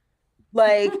answer.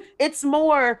 Like, it's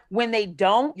more when they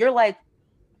don't, you're like,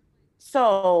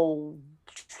 so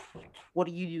what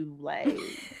do you do? Like,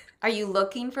 are you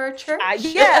looking for a church?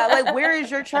 Yeah, like, where is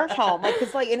your church home? Like,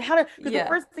 because the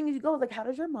first thing you go is like, how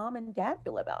does your mom and dad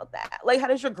feel about that? Like, how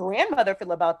does your grandmother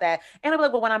feel about that? And I'm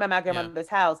like, well, when I'm at my grandmother's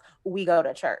house, we go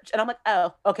to church. And I'm like,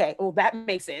 oh, okay, well, that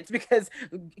makes sense, because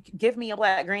give me a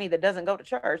Black granny that doesn't go to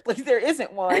church. Like, there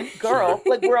isn't one, girl.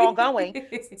 Like, we're all going.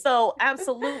 So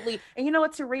absolutely. And you know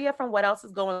what, Taria from What Else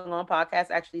Is Going On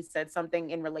podcast actually said something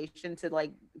in relation to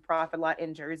like Prophet Lot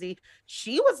in Jersey.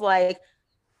 She was like,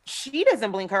 she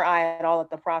doesn't blink her eye at all at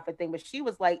the prophet thing, but she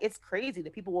was like, it's crazy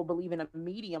that people will believe in a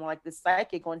medium like the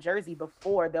psychic on Jersey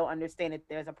before they'll understand that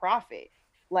there's a prophet.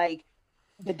 Like,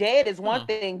 the dead is one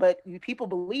thing, but people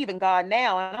believe in God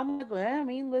now. And I'm like, well, I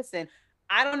mean, listen,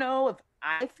 I don't know if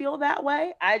I feel that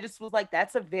way. I just was like,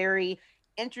 that's a very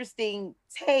interesting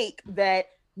take that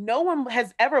no one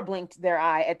has ever blinked their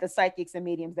eye at the psychics and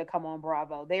mediums that come on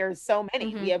Bravo. There's so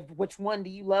many. We have, which one do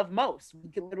you love most?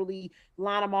 We can literally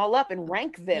line them all up and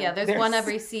rank them. Yeah, there's one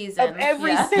every season. Of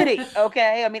every city,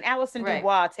 okay? I mean, Alison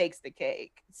Dubois takes the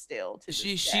cake still.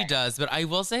 She does, but I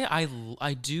will say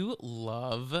I do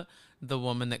love the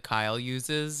woman that Kyle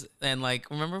uses. And like,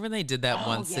 remember when they did that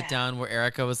one sit down where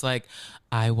Erica was like,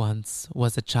 I once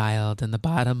was a child in the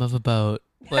bottom of a boat.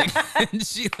 Like, and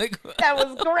she like, that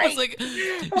was great. Was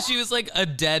like, she was like a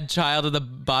dead child at the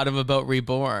bottom of a boat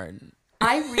reborn.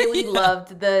 I really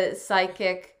loved the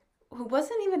psychic who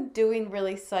wasn't even doing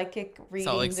really psychic readings.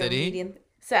 Salt Lake City?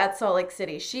 At Salt Lake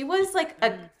City. She was like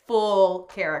a full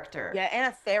character. Yeah,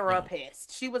 and a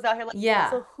therapist. She was out here like,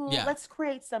 so let's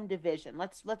create some division.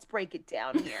 Let's break it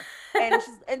down here.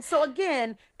 And so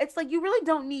again, it's like you really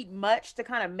don't need much to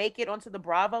kind of make it onto the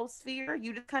Bravo sphere.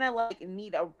 You just kind of like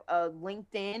need a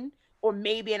LinkedIn or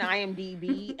maybe an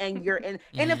IMDb, and you're in.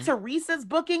 And if Teresa's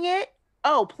booking it,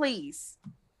 oh please.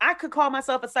 I could call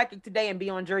myself a psychic today and be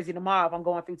on Jersey tomorrow if I'm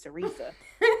going through Teresa.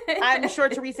 I'm sure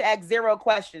Teresa asked 0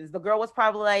 questions. The girl was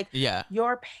probably like,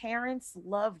 your parents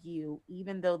love you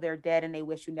even though they're dead and they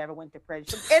wish you never went to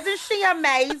prison. Isn't she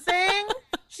amazing?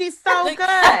 She's so good.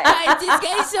 This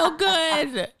guy's so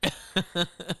good.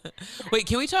 Wait,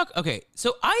 can we talk? Okay,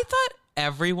 so I thought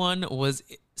everyone was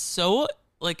so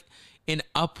like in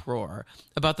uproar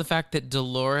about the fact that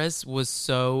Dolores was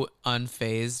so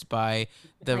unfazed by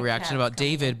the reaction about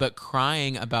David, but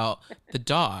crying about the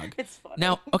dog. It's funny.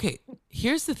 Now, okay,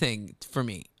 here's the thing for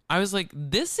me. I was like,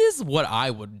 this is what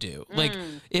I would do. Like,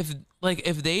 if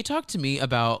they talk to me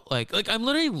about like I'm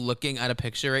literally looking at a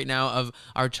picture right now of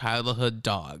our childhood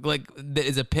dog. Like, that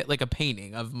is a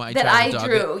painting of my childhood dog. That I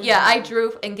drew. I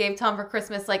drew and gave Tom for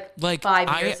Christmas like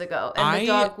 5 years ago. And the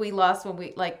dog we lost when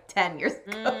we 10 years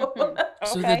ago.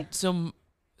 Okay.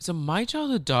 So my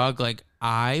childhood dog, like,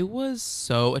 I was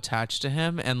so attached to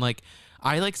him, and like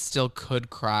I like still could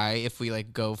cry if we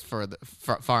like go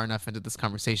far enough into this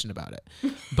conversation about it.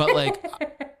 But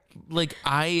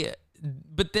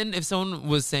but then if someone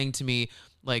was saying to me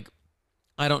like,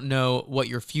 I don't know what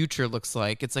your future looks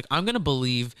like, it's like, I'm going to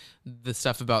believe the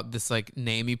stuff about this like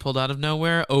name you pulled out of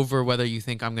nowhere over whether you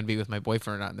think I'm going to be with my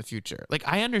boyfriend or not in the future. Like,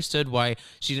 I understood why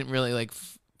she didn't really like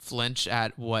flinch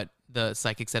at what the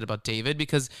psychic said about David,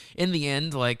 because in the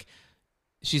end, like,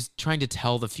 she's trying to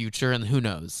tell the future and who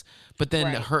knows. But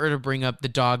then her to bring up the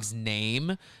dog's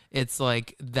name, it's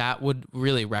like that would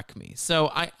really wreck me.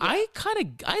 So I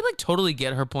like totally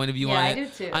get her point of view on it. I do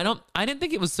too. I didn't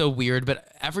think it was so weird,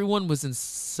 but everyone was in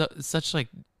such like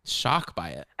shock by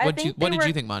it. What did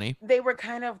you think, Monty? They were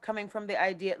kind of coming from the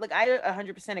idea, like, I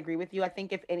 100% agree with you. I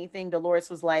think if anything,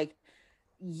 Dolores was like,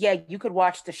 yeah, you could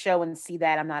watch the show and see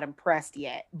that I'm not impressed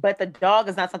yet. But the dog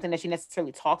is not something that she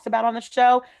necessarily talks about on the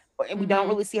show. And we don't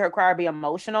really see her cry or be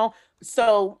emotional.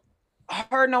 So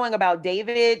her knowing about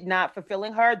David not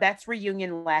fulfilling her, that's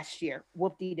reunion last year.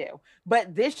 Whoop-de-doo.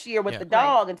 But this year with the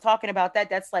dog and talking about that,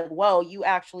 that's like, whoa, you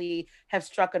actually have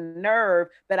struck a nerve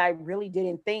that I really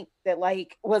didn't think that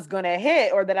like was gonna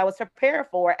hit or that I was prepared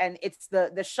for. And it's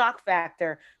the shock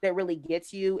factor that really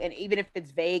gets you. And even if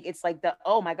it's vague, it's like the,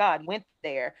 oh my God, you went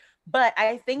there. But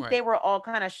I think they were all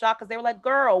kind of shocked because they were like,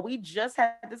 girl, we just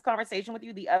had this conversation with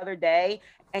you the other day.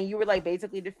 And you were like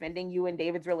basically defending you and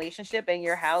David's relationship and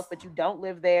your house, but you don't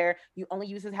live there. You only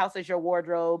use his house as your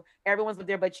wardrobe. Everyone's lived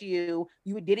there but you.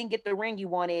 You didn't get the ring you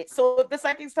wanted. So if the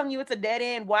psychic's telling you it's a dead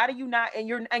end, why do you not, and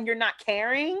you're not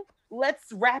caring?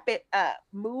 Let's wrap it up.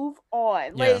 Move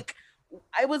on. Yeah. Like,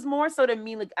 it was more so to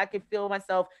me, like I could feel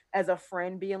myself as a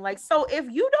friend being like, so if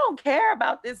you don't care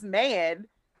about this man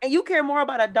and you care more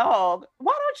about a dog,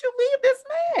 why don't you leave this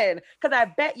man? Because I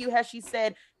bet you, as she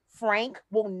said, Frank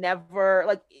will never,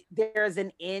 like, there's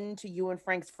an end to you and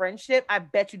Frank's friendship. I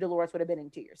bet you Dolores would have been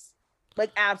in tears. Like,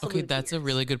 absolutely. Okay, that's tears. a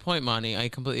really good point, Monty. I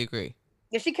completely agree.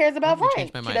 Yeah, she cares about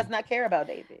Frank. She does not care about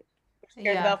David. She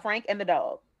cares about Frank and the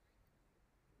dog.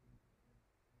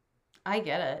 I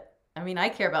get it. I mean, I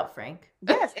care about Frank.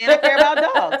 Yes, and I care about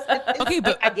dogs. Okay,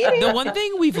 but I get it. The one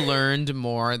thing we've learned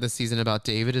more this season about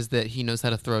David is that he knows how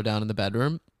to throw down in the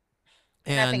bedroom.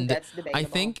 And I think that's debatable. I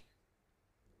think,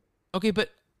 okay, but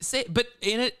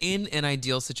in an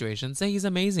ideal situation, say he's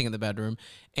amazing in the bedroom,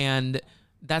 and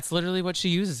that's literally what she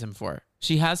uses him for.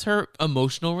 She has her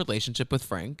emotional relationship with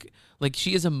Frank. Like,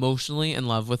 she is emotionally in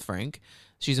love with Frank.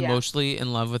 She's emotionally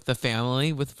in love with the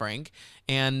family, with Frank,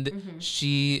 and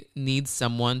she needs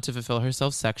someone to fulfill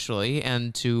herself sexually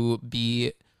and to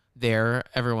be there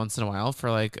every once in a while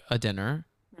for like a dinner,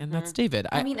 and that's David.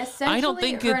 I mean, essentially, I don't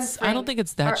think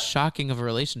it's that shocking of a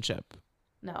relationship.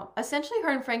 No, essentially, her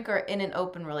and Frank are in an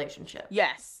open relationship.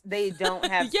 Yes, they don't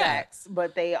have sex,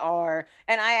 but they are,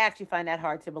 and I actually find that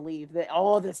hard to believe that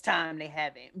all this time they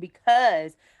haven't,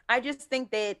 because I just think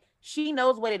that she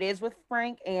knows what it is with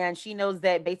Frank, and she knows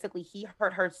that basically he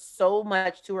hurt her so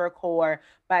much to her core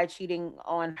by cheating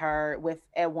on her with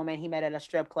a woman he met at a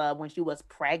strip club when she was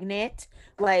pregnant.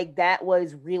 Like, that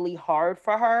was really hard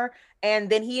for her. And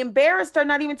then he embarrassed her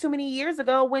not even too many years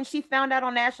ago when she found out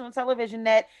on national television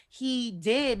that he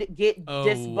did get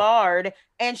disbarred.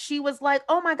 And she was like,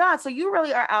 oh my God, so you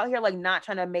really are out here like not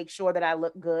trying to make sure that I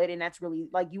look good. And that's really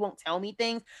like, you won't tell me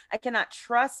things. I cannot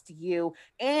trust you.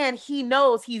 And he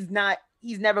knows he's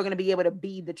never going to be able to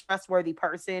be the trustworthy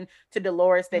person to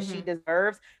Dolores that she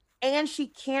deserves. And she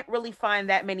can't really find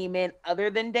that many men other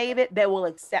than David that will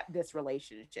accept this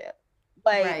relationship.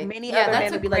 Like, many other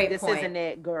men would be like, this isn't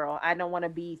it, girl. I don't want to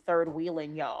be third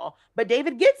wheeling y'all. But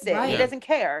David gets it. He doesn't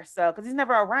care. So, because he's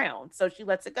never around. So she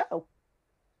lets it go.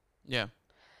 Yeah.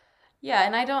 Yeah.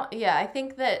 And I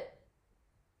think that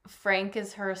Frank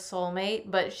is her soulmate,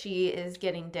 but she is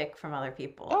getting dick from other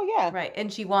people. Oh, yeah. Right.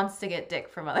 And she wants to get dick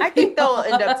from other people. I think they'll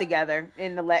end up together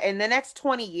in the next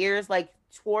 20 years, like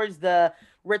towards the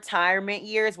retirement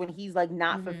years when he's like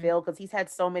not fulfilled, because he's had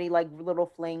so many like little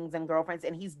flings and girlfriends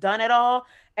and he's done it all,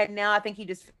 and now I think he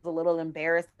just feels a little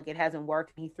embarrassed, like it hasn't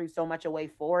worked and he threw so much away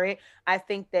for it. I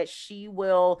think that she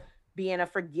will be in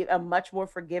a much more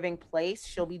forgiving place.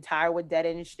 She'll be tired with dead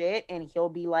end shit, and he'll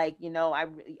be like, you know,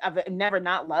 I've never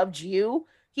not loved you.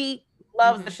 He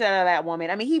loves the shit out of that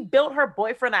woman. I mean, he built her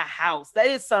boyfriend a house. That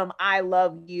is some I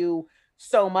love you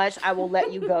so much, I will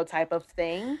let you go type of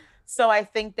thing. So I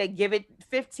think that give it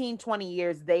 15, 20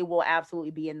 years, they will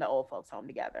absolutely be in the old folks home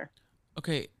together.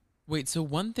 Okay, wait. So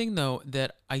one thing, though,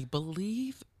 that I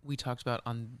believe we talked about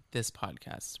on this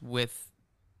podcast with,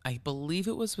 I believe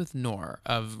it was with Noor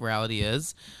of Reality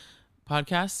Is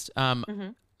podcast.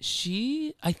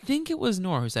 I think it was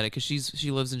Noor who said it, because she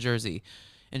lives in Jersey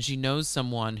and she knows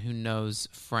someone who knows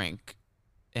Frank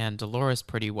and Dolores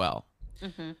pretty well.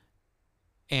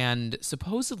 And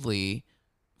supposedly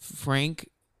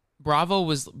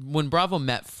when Bravo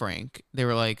met Frank, they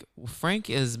were like,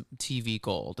 Frank is TV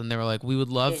gold. And they were like, we would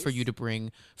love for you to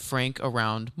bring Frank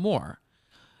around more.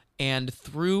 And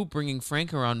through bringing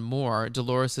Frank around more,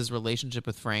 Dolores' relationship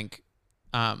with Frank,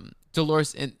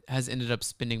 Dolores has ended up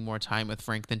spending more time with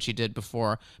Frank than she did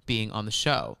before being on the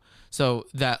show. So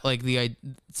that like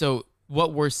so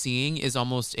what we're seeing is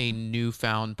almost a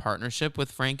newfound partnership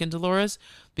with Frank and Dolores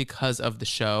because of the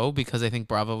show, because I think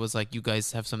Bravo was like, you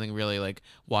guys have something really like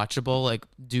watchable, like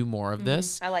do more of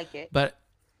this. I like it. But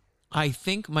I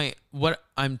think what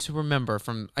I'm to remember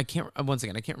from, I can't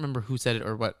remember who said it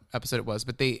or what episode it was,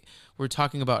 but they were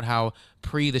talking about how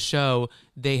pre the show,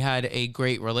 they had a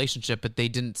great relationship, but they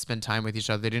didn't spend time with each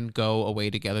other. They didn't go away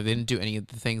together. They didn't do any of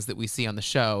the things that we see on the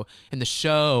show. And the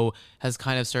show has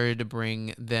kind of started to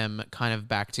bring them kind of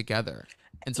back together.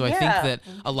 And so I think that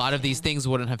a lot of these things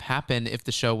wouldn't have happened if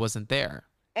the show wasn't there.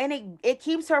 And it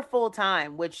keeps her full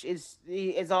time, which is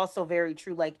also very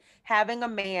true. Like having a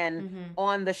man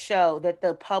on the show that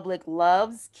the public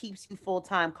loves keeps you full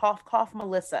time. Cough, cough,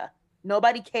 Melissa.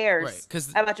 Nobody cares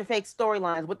about your fake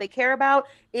storylines. What they care about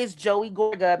is Joey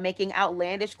Gorga making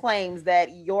outlandish claims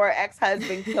that your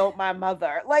ex-husband killed my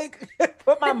mother. Like,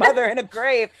 put my mother in a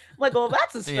grave. I'm like, well,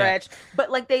 that's a stretch. Yeah.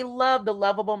 But like, they love the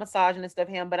lovable misogynist of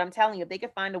him. But I'm telling you, if they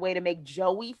could find a way to make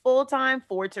Joey full-time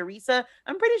for Teresa,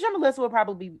 I'm pretty sure Melissa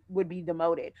would be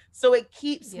demoted. So it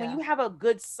keeps, when you have a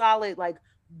good, solid, like,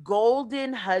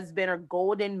 golden husband or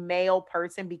golden male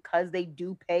person, because they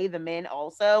do pay the men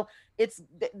also, it's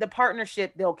the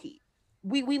partnership they'll keep.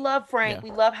 We love Frank. Yeah.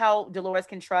 We love how Dolores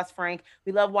can trust Frank.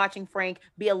 We love watching Frank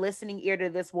be a listening ear to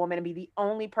this woman and be the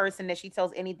only person that she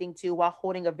tells anything to while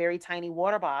holding a very tiny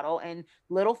water bottle and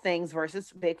little things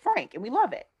versus big Frank. And we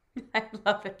love it. I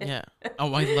love it. Yeah.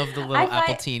 Oh, I love the little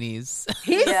appletini.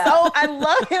 I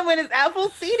love him with his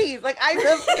appletini. Like I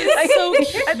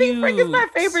think Frank is my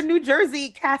favorite New Jersey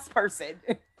cast person.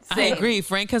 I agree.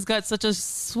 Frank has got such a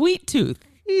sweet tooth.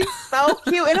 He's so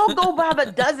cute. And he'll go by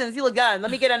the dozens. He'll go,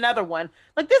 let me get another one.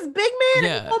 Like this big man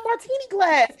in a martini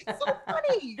glass. It's so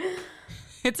funny.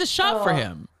 It's a shot for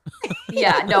him.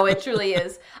 Yeah, no, it truly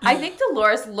is. I think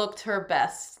Dolores looked her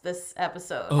best this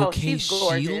episode. Okay, she's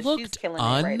gorgeous. She's killing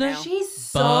it right now. She's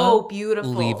so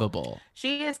beautiful. Unbelievable.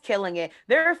 She is killing it.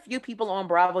 There are a few people on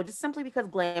Bravo, just simply because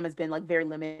Glam has been like very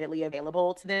limitedly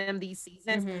available to them these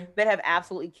seasons, that have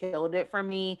absolutely killed it for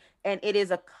me. And it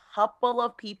is a couple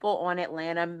of people on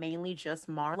Atlanta, mainly just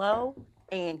Marlo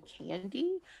and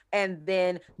Candy, and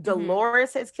then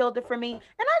Dolores has killed it for me. And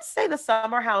I'd say the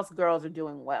Summer House girls are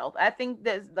doing well. I think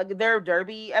that like their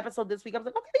Derby episode this week, I was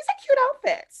like, okay, these are cute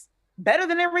outfits, better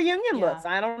than their reunion looks.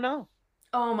 I don't know.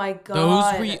 Oh my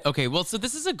god. Okay, well, so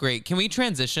this is a great. Can we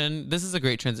transition? This is a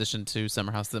great transition to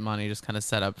Summer House that Monty just kind of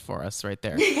set up for us right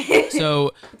there.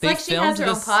 So it's like she has her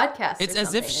own podcast. It's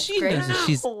as if she knows that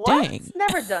she's dang.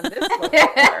 Never done this before.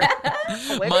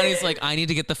 Monty's like, I need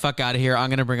to get the fuck out of here. I'm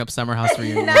gonna bring up Summer House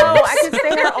reunion. No, I can stay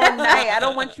here all night. I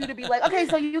don't want you to be like, okay,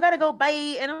 so you gotta go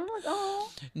bye, and I'm like,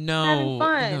 oh, no,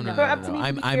 having fun.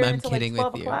 No. I'm kidding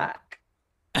with you.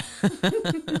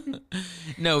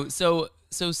 No, so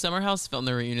Summer House filmed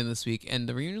the reunion this week, and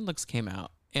the reunion looks came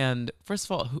out. And first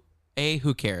of all,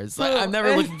 who cares? Like, I'm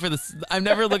never looking for this. I'm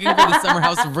never looking for the Summer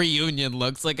House reunion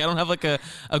looks. Like I don't have like a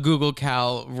Google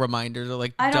Cal reminder to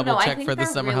like double check for the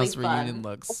Summer House reunion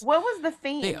looks. What was the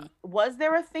theme? Was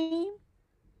there a theme?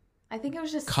 I think it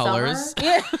was just colors. Summer.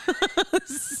 Yeah.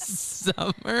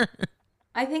 Summer.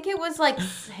 I think it was like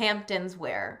Hamptons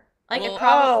wear. Like it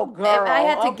probably. If I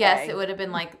had to guess, it would have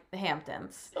been like the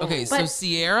Hamptons. Okay, so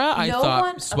Sierra, I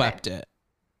thought swept it.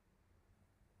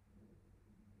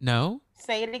 No?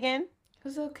 Say it again. It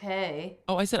was okay.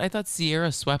 Oh, I thought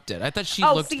Sierra swept it. I thought she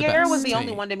looked Sierra the best was the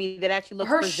only one to me that actually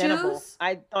looked presentable. Shoes?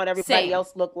 I thought everybody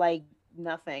else looked like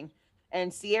nothing.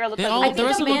 And Sierra looked like the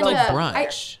rest of them looked like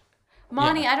brunch.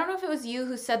 Monty, I don't know if it was you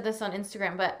who said this on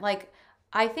Instagram, but like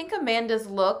I think Amanda's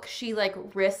look, she like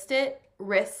risked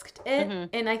it,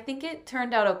 and I think it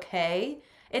turned out okay.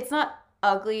 It's not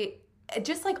ugly,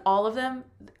 just like all of them,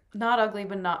 not ugly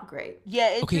but not great.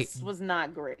 Yeah, it just was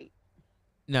not great.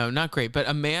 No, not great. But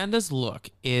Amanda's look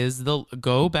is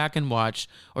go back and watch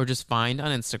or just find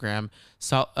on Instagram.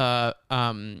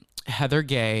 Heather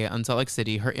Gay on Salt Lake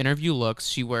City. Her interview looks.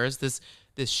 She wears this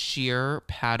sheer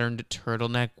patterned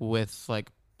turtleneck with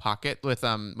like pocket with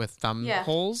thumb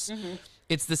holes. Mm-hmm.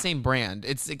 It's the same brand.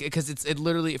 It's because it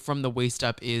literally from the waist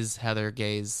up is Heather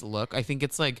Gay's look. I think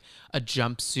it's like a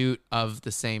jumpsuit of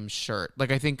the same shirt.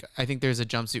 Like I think there's a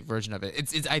jumpsuit version of it.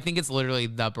 It's I think it's literally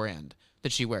the brand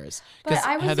that she wears because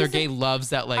Heather Gay loves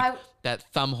that that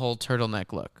thumb hole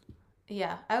turtleneck look.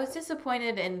 Yeah, I was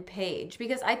disappointed in Paige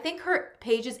because I think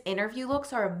Paige's interview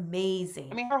looks are amazing.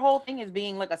 I mean, her whole thing is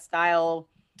being like a style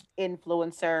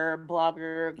influencer,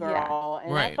 blogger girl,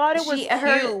 and I thought it was cute.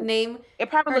 Her name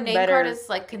card is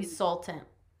like consultant.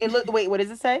 Wait, what does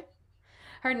it say?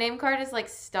 Her name card is like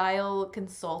style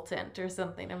consultant or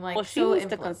something. I'm like, well, she needs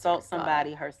to consult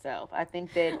somebody herself. I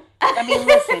think that. I mean,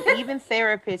 listen, even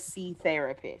therapists see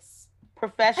therapists.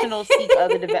 Professionals seek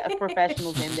other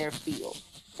professionals in their field,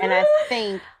 and I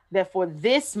think that for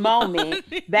this moment,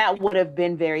 that would have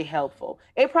been very helpful.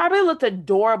 It probably looked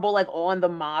adorable, like on the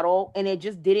model, and it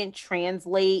just didn't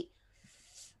translate.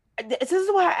 This is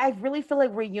why I really feel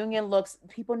like reunion looks,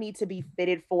 people need to be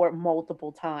fitted for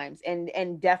multiple times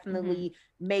and definitely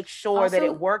make sure that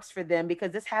it works for them,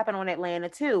 because this happened on Atlanta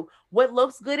too. What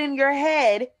looks good in your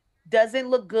head doesn't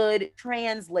look good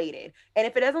translated. And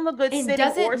if it doesn't look good sitting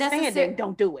or standing,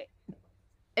 don't do it.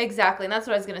 Exactly. And that's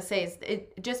what I was going to say. Is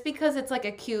it just because it's like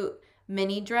a cute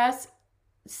mini dress,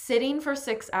 sitting for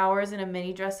 6 hours in a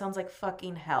mini dress sounds like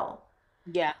fucking hell.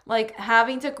 Yeah. Like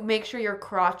having to make sure your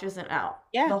crotch isn't out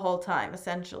Yeah. the whole time,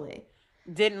 essentially.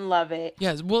 Didn't love it.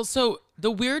 Yes. Well, so the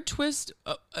weird twist,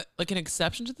 like an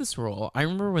exception to this rule, I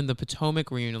remember when the Potomac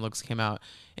reunion looks came out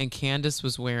and Candace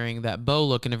was wearing that bow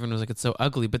look and everyone was like, it's so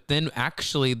ugly. But then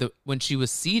actually when she was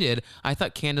seated, I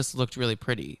thought Candace looked really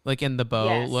pretty, like in the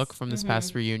bow look from this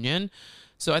past reunion.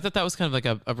 So I thought that was kind of like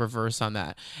a reverse on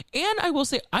that. And I will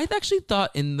say, I actually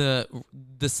thought in the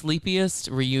sleepiest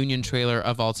reunion trailer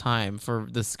of all time for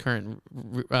this current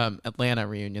Atlanta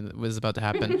reunion that was about to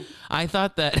happen, I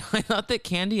thought that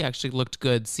Candy actually looked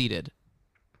good seated.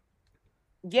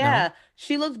 Yeah, No?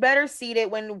 she looked better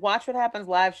seated. When Watch What Happens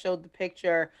Live showed the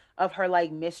picture of her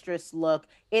like mistress look,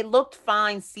 it looked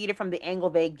fine seated from the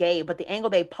angle they gave, but the angle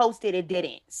they posted, it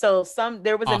didn't. So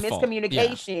there was Awful. a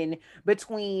miscommunication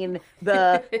between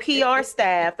the PR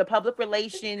staff, the public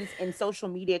relations and social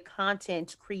media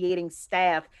content creating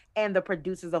staff, and the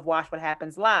producers of Watch What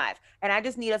Happens Live. And I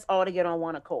just need us all to get on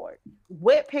one accord.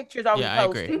 What pictures are we I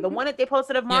posting? agree. The one that they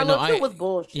posted of Marlo too was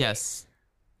bullshit. Yes.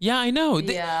 Yeah, I know.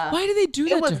 Yeah. Why do they do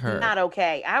that It was to her? not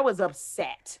okay. I was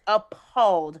upset,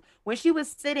 appalled. When she was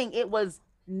sitting, it was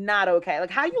not okay. Like,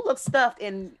 how you look stuffed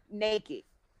and naked?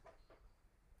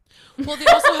 Well, they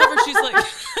also have her. She's like,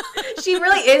 She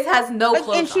really has no Like,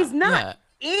 clothes and she's on. not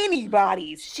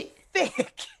anybody's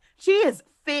thick. She is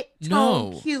fit,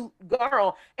 tone, cute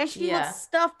girl, and she looks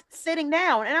stuffed sitting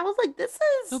down. And I was like, this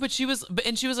is no, but she was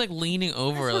like leaning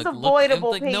over, This was like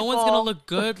avoidable, like no one's gonna people. look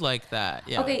good like that.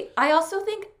 Yeah. Okay, I also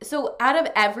think so. Out of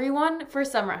everyone for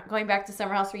summer, going back to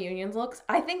Summer House reunions looks,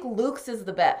 I think Luke's is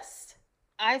the best.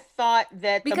 I thought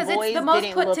that Because the it's boys the most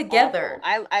didn't put look together.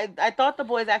 awful. I thought the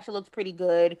boys actually looked pretty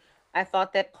good. I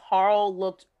thought that Carl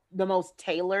looked the most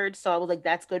tailored, so I was like,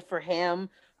 that's good for him.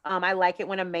 I like it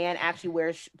when a man actually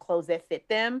wears clothes that fit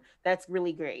them. That's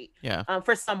really great. Yeah.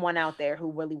 For someone out there who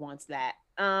really wants that.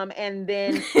 And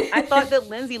then I thought that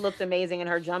Lindsay looked amazing in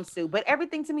her jumpsuit, but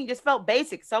everything to me just felt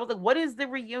basic. So I was like, what is the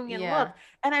reunion look?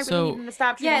 And I really need them to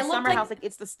stop treating it looked Summer like- House like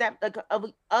it's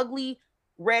the ugly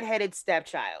redheaded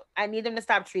stepchild. I need them to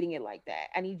stop treating it like that.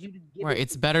 I need you to give Right. it.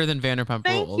 It's better than Vanderpump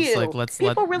Thank Rules. you. Like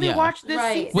People really watch this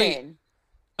Right. season. Wait.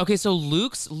 Okay, so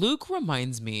Luke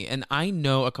reminds me, and I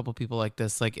know a couple people like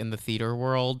this, like in the theater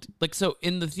world. Like, so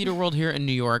in the theater world here in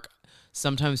New York,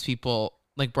 sometimes people,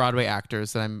 like Broadway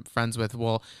actors that I'm friends with,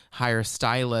 will hire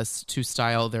stylists to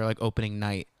style their like opening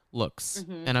night looks.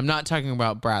 Mhm. And I'm not talking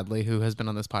about Bradley, who has been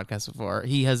on this podcast before.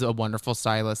 He has a wonderful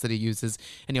stylist that he uses,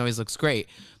 and he always looks great.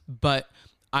 But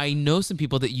I know some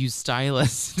people that use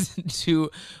stylists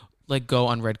to like go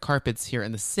on red carpets here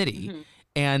in the city. Mhm.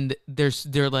 And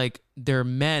they're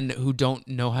men who don't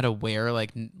know how to wear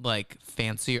like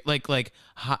fancier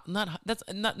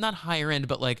not higher end,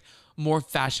 but like more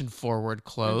fashion forward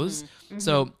clothes.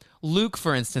 So Luke,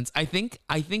 for instance, I think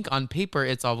on paper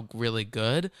it's all really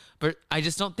good, but I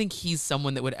just don't think he's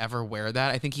someone that would ever wear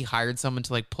that. I think he hired someone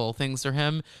to like pull things for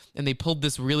him, and they pulled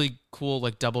this really cool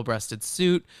like double-breasted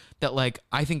suit that like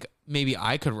I think maybe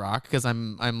I could rock because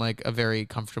I'm like a very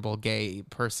comfortable gay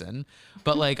person,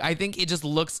 but like I think it just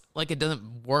looks like it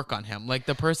doesn't work on him. Like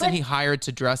the person he hired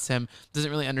to dress him doesn't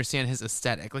really understand his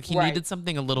aesthetic. Like he needed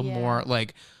something a little more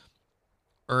like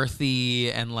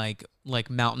earthy and like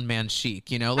mountain man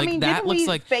chic, you know? Like that looks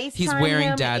like he's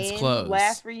wearing dad's clothes.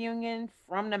 Last reunion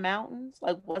from the mountains,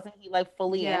 like wasn't he like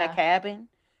fully in a cabin?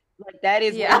 Like that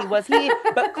is what he was.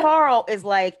 But Carl is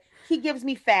like, he gives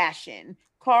me fashion.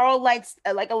 Carl likes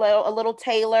like a little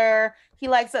tailor. He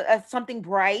likes something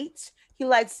bright. He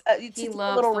likes he a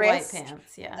loves little the wrist. white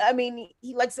pants. Yeah. I mean,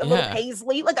 he likes a little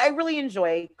paisley. Like I really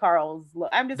enjoy Carl's look.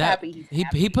 I'm just happy.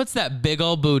 He puts that big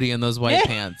old booty in those white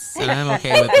pants, and I'm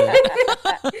okay with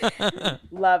it.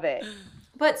 Love it.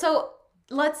 But so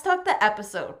let's talk the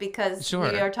episode because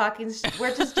we are talking.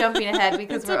 We're just jumping ahead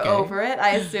because we're over it.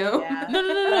 I assume. Yeah.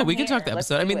 No. We can talk the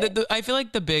Let's episode. I mean, do it. I feel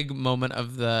like the big moment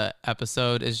of the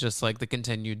episode is just like the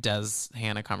continued Des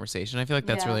Hannah conversation. I feel like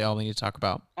that's really all we need to talk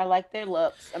about. I like their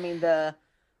looks. I mean, the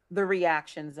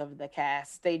reactions of the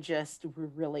cast, they just were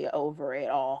really over it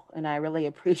all. And I really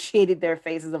appreciated their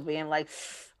faces of being like,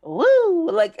 woo,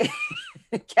 like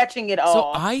catching it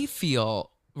all. So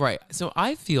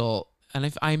I feel,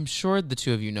 and I'm sure the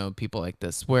two of you know people like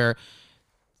this, where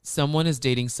someone is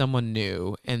dating someone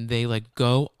new and they like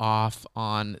go off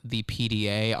on the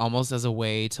PDA almost as a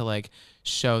way to like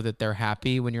show that they're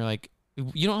happy, when you're like,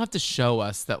 you don't have to show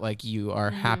us that like you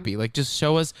are happy. Like just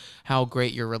show us how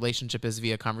great your relationship is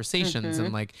via conversations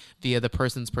and like via the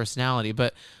person's personality.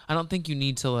 But I don't think you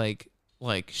need to like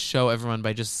like show everyone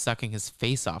by just sucking his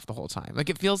face off the whole time. Like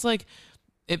it feels like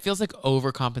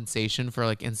overcompensation for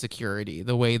like insecurity,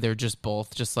 the way they're just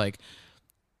both just like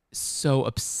so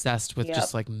obsessed with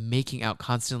just like making out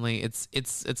constantly. It's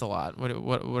a lot.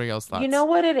 What are y'all's thoughts? You know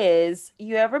what it is?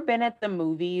 You ever been at the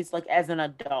movies like as an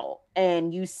adult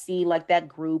and you see like that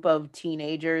group of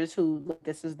teenagers who like,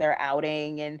 this is their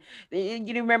outing, and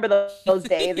you remember those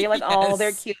days? They're like, oh,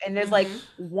 they're cute, and there's like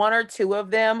one or two of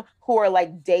them who are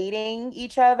like dating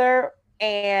each other,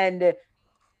 and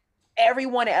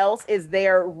everyone else is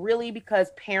there really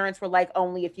because parents were like,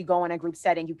 only if you go in a group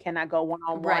setting, you cannot go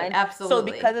one-on-one. Right,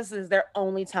 absolutely. So because this is their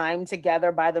only time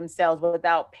together by themselves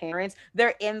without parents,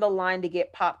 they're in the line to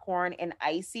get popcorn and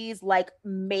ices, like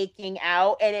making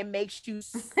out, and it makes you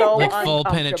so like uncomfortable.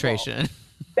 Full penetration.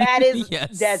 That is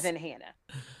yes. Des and Hannah.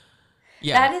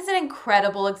 Yeah. That is an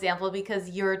incredible example because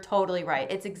you're totally right.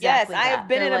 It's exactly that. Yes, I have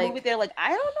been in a movie. They're like, I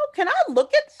don't know. Can I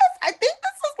look at this? I think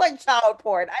this is like child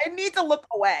porn. I need to look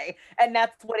away. And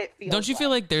that's what it feels Don't you like. feel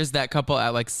like there's that couple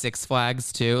at like Six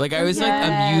Flags too? Like I always like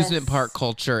amusement park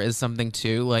culture is something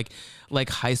too. Like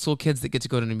high school kids that get to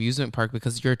go to an amusement park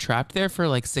because you're trapped there for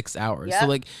like 6 hours. Yep. So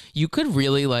like you could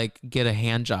really like get a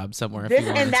hand job somewhere if you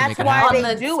wanted and that's to make why it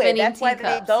they do it. That's why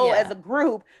they go as a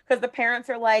group, because the parents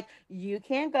are like, you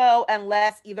can't go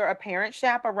unless either a parent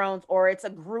chaperones or it's a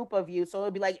group of you. So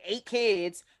it'll be like 8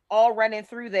 kids all running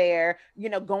through there, you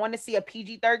know, going to see a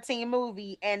PG-13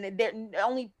 movie, and they're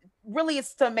only really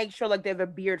it's to make sure like there's a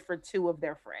beard for 2 of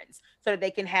their friends so that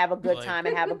they can have a good time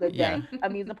and have a good day.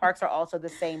 Amusement parks are also the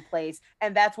same place,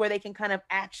 and that's where they can kind of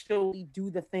actually do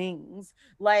the things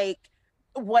like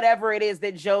whatever it is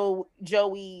that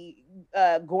Joey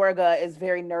Gorga is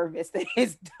very nervous that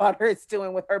his daughter is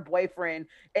doing with her boyfriend.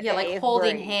 Like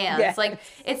holding hands. Yeah. Like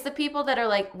it's the people that are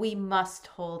like, we must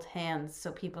hold hands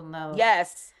so people know.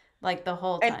 Yes. Like the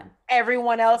whole time. And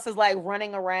everyone else is like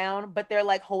running around, but they're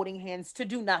like holding hands to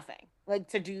do nothing. Like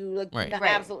to do like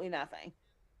absolutely nothing.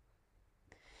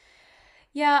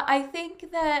 Yeah, I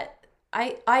think that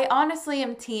I honestly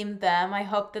am team them. I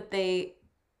hope that they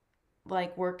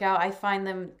like work out. I find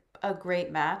them a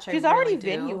great match. She's already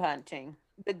venue hunting.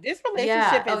 This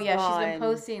relationship is she's been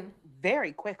posting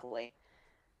very quickly.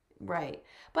 Right.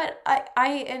 But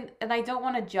I don't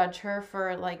want to judge her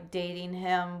for like dating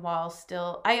him while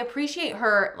still. I appreciate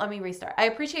her. Let me restart. I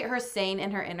appreciate her saying in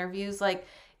her interviews, like,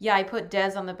 yeah, I put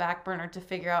Des on the back burner to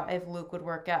figure out if Luke would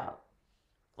work out.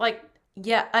 Like,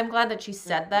 yeah, I'm glad that she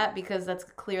said that because that's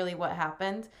clearly what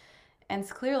happened. And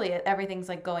it's clearly everything's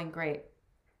like going great.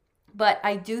 But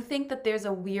I do think that there's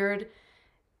a weird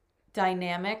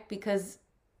dynamic because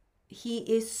he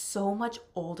is so much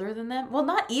older than them. Well,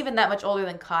 not even that much older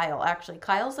than Kyle, actually.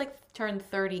 Kyle's like turned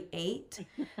 38.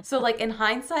 So like in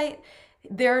hindsight,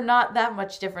 they're not that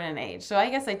much different in age. So I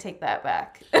guess I take that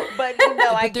back. But you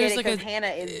know, I get it because Hannah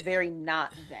is very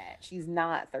not that. She's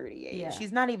not 38. Yeah.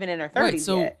 She's not even in her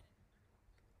 30s yet.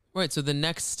 Right. So the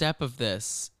next step of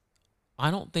this, I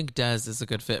don't think Des is a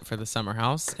good fit for the summer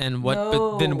house. And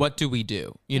but then what do we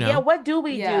do? You know? Yeah, what do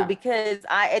we do? Because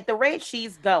at the rate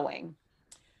she's going,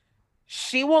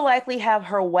 she will likely have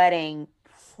her wedding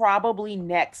probably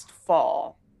next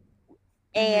fall.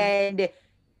 And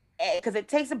because it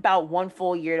takes about 1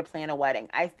 full year to plan a wedding.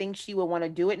 I think she will want to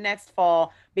do it next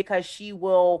fall because she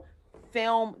will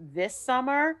film this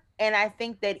summer. And I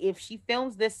think that if she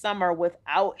films this summer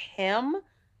without him,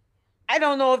 I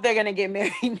don't know if they're going to get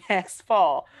married next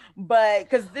fall. But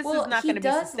because this is not going to be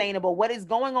sustainable. What is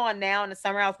going on now in the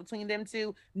summer house between them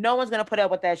two, no one's going to put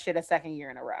up with that shit a second year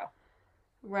in a row.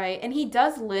 Right. And he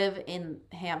does live in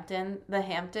the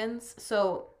Hamptons.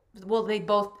 So, well, they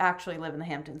both actually live in the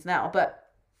Hamptons now. But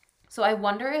so I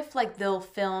wonder if like they'll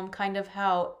film kind of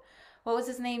how, what was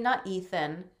his name? Not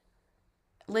Ethan.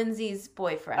 Lindsay's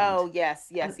boyfriend. Oh, yes.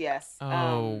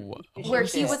 Oh. Where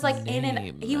he was like in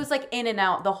and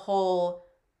out the whole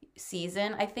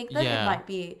season. I think that it might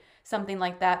be something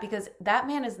like that because that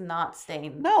man is not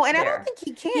staying No, and there. I don't think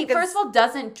he can. He first of all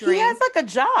doesn't drink. He has like a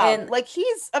job. And, like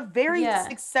he's a very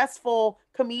successful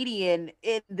comedian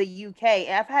in the UK.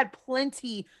 And I've had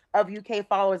plenty of UK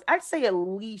followers. I'd say at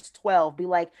least 12 be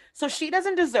like, so she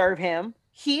doesn't deserve him.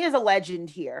 He is a legend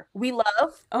here. We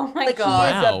love. Oh my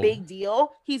God. He is a big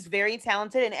deal. He's very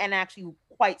talented and actually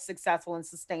quite successful and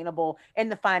sustainable in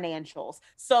the financials.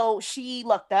 So she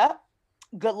looked up.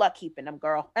 Good luck keeping them,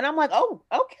 girl. And I'm like, oh,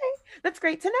 okay. That's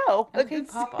great to know. Okay,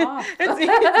 pop off.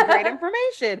 It's great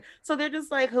information. So they're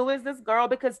just like, who is this girl?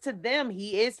 Because to them,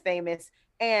 he is famous.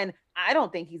 And I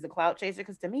don't think he's a clout chaser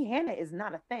because to me, Hannah is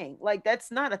not a thing. Like,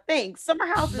 that's not a thing. Summer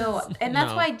House is and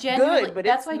that's why genuinely, good, but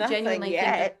that's why I genuinely think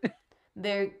that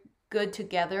they're good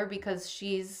together because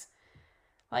she's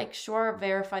like sure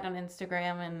verified on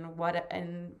Instagram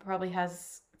and probably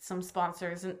has some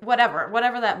sponsors and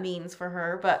whatever that means for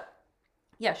her, but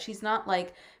yeah, she's not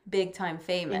like big time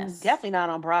famous. And definitely not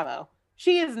on Bravo.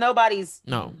 She is nobody's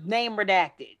name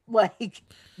redacted. Like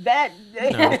that.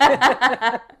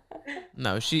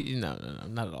 No, no,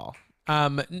 not at all.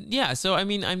 Yeah. So I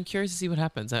mean, I'm curious to see what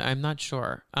happens. I'm not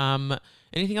sure.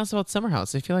 Anything else about Summer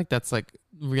House? I feel like that's like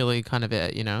really kind of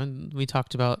it. You know, and we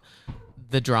talked about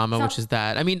the drama, which is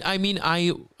that.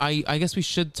 I guess we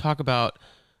should talk about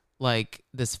like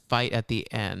this fight at the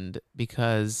end,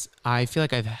 because I feel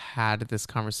like I've had this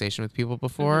conversation with people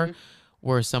before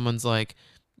where someone's like,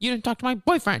 you didn't talk to my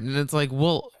boyfriend. And it's like,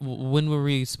 well, when were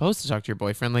we supposed to talk to your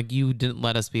boyfriend? Like, you didn't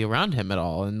let us be around him at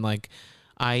all. And like,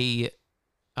 I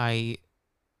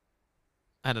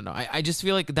don't know. I just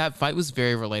feel like that fight was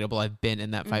very relatable. I've been in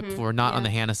that fight before, not on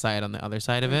the Hannah side, on the other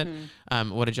side of it.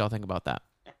 What did y'all think about that?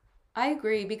 I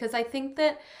agree, because I think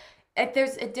that if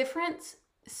there's a different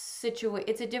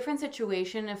it's a different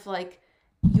situation if like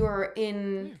you're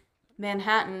in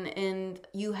Manhattan and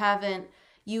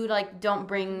you like don't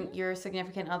bring your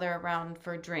significant other around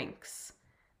for drinks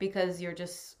because you're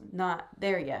just not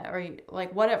there yet, or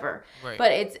like whatever. Right.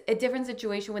 But it's a different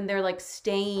situation when they're like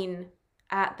staying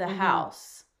at the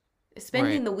house,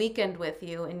 spending the weekend with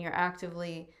you, and you're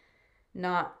actively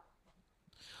not.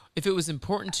 If it was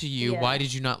important to you, why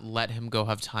did you not let him go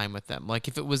have time with them? Like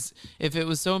if it was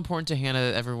so important to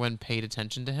Hannah that everyone paid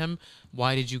attention to him,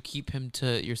 why did you keep him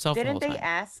to yourself the whole time? Didn't they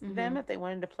ask them if they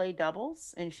wanted to play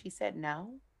doubles, and she said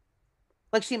no?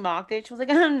 Like she mocked it. She was like,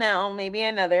 oh, no, maybe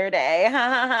another day.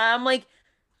 I'm like,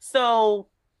 so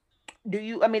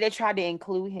they tried to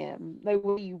include him. Like,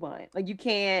 what do you want? Like, you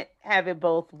can't have it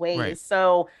both ways. Right.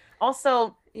 So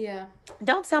also,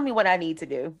 don't tell me what I need to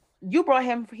do. You brought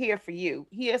him here for you.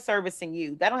 He is servicing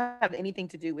you. That don't have anything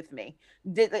to do with me.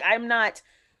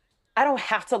 I don't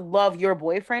have to love your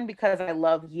boyfriend because I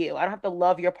love you. I don't have to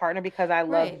love your partner because I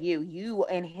love you. You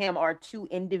and him are two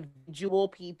individual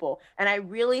people. And I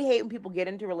really hate when people get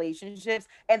into relationships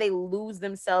and they lose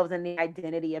themselves in the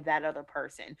identity of that other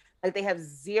person. Like they have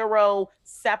zero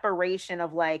separation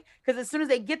of like, because as soon as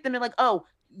they get them, they're like, oh,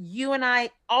 you and I,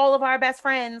 all of our best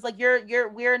friends, like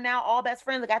we're now all best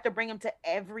friends. Like I have to bring them to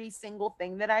every single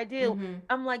thing that I do.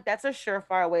 I'm like, that's a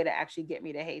surefire way to actually get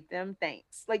me to hate them.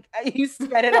 Thanks. Like you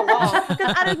spread it along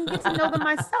because I didn't get to know them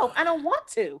myself. I don't want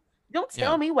to. Don't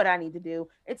tell me what I need to do.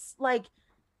 It's like,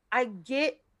 I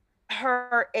get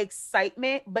her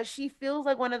excitement, but she feels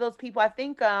like one of those people. I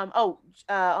think,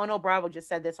 Ono Bravo just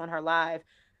said this on her live.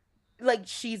 Like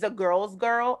she's a girl's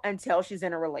girl until she's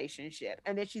in a relationship,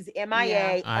 and then she's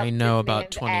MIA. I know about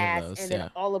 20 of those. And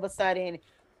then all of a sudden,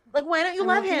 like, why don't you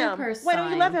love him? Why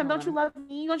don't you love him? Don't you love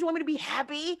me? Don't you want me to be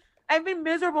happy? I've been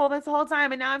miserable this whole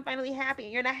time, and now I'm finally happy.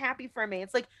 You're not happy for me.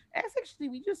 It's like, that's actually,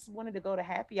 we just wanted to go to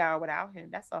happy hour without him.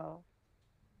 That's all.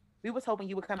 We was hoping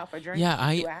you would come out for a drink. Yeah,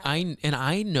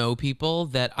 I know people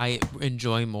that I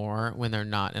enjoy more when they're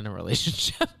not in a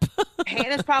relationship.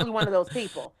 Hannah's probably one of those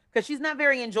people. Because she's not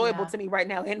very enjoyable to me right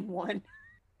now in one.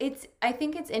 I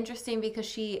think it's interesting because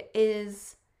she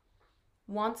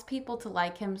wants people to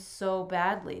like him so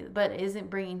badly, but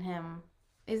isn't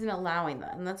allowing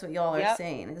that. And that's what y'all are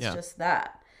saying. It's just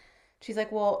that. She's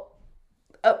like, well,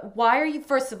 why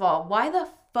the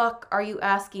fuck are you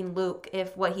asking Luke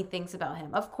what he thinks about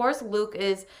him? Of course Luke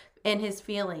is in his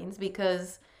feelings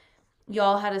because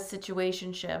y'all had a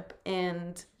situationship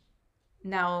and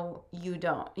now you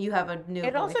don't. You have a new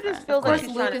boyfriend. Also just feels like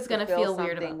Luke is going to feel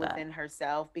weird about that within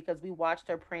herself, because we watched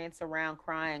her prance around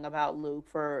crying about Luke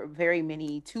for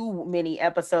too many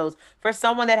episodes for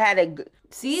someone that had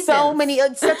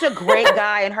such a great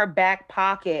guy in her back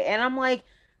pocket. And I'm like,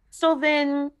 so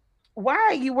then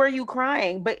why were you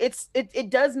crying? But it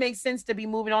does make sense to be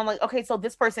moving on. Like, okay, so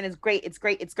this person is great. It's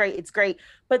great.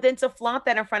 But then to flaunt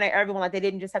that in front of everyone, like they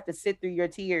didn't just have to sit through your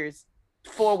tears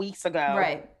 4 weeks ago.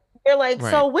 Right. They're like,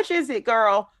 so which is it,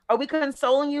 girl? Are we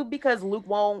consoling you because Luke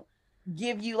won't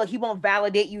give you, like, he won't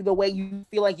validate you the way you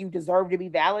feel like you deserve to be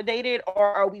validated? Or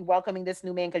are we welcoming this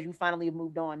new man because you finally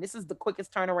moved on? This is the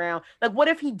quickest turnaround. Like, what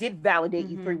if he did validate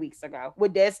you 3 weeks ago?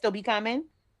 Would Des still be coming?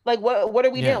 Like, what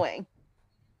are we doing?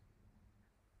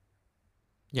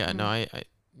 Yeah, no, I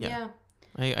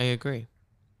agree.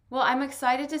 Well, I'm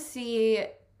excited to see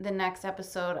the next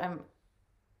episode.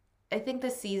 I think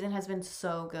this season has been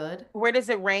so good. Where does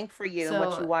it rank for you in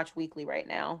what you watch weekly right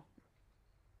now?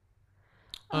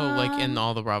 Oh, like in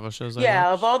all the Bravo shows?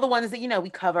 Of all the ones that, we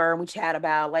cover and we chat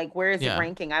about, like, where is it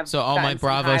ranking? So all my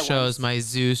Bravo shows, my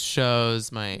Zeus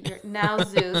shows, now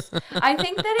Zeus. I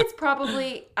think that it's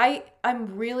probably,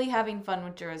 I'm really having fun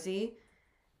with Jersey.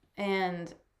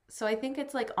 And So I think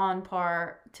it's like on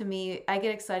par to me. I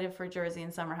get excited for Jersey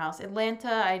and Summer House.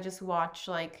 Atlanta, I just watch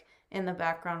like in the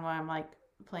background while I'm like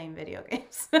playing video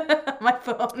games on my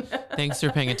phone. Thanks for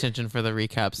paying attention for the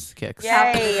recaps, Kicks.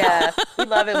 Yay. We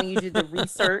love it when you do the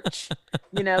research,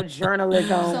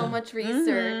 journalism. So much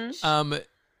research.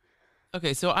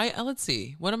 Okay, so let's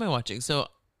see. What am I watching? So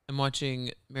I'm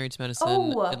watching Married to Medicine,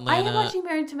 Atlanta. I am watching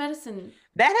Married to Medicine.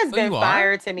 That has been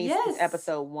fire to me yes. since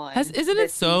episode 1. Isn't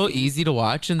it so easy to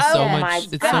watch and so much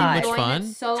fun?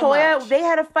 Toya, they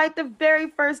had a fight the very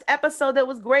first episode that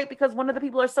was great because one of the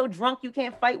people are so drunk you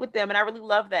can't fight with them, and I really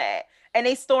love that. And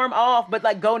they storm off, but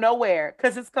like go nowhere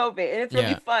because it's COVID, and it's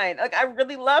really fun. Like I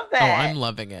really love that. Oh, I'm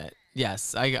loving it.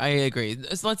 Yes, I agree.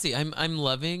 So let's see. I'm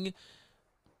loving.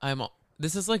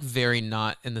 This is like very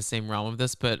not in the same realm of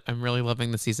this, but I'm really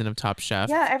loving the season of Top Chef.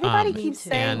 Yeah, everybody keeps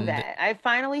saying that. I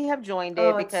finally have joined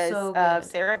it because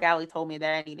Sarah Galley told me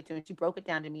that I needed to, and she broke it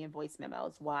down to me in voice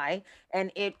memos. Why?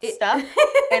 And it stuck,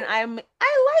 and I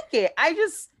like it.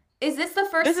 Is this the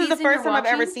first? This is the first time I've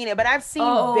ever seen it, but I've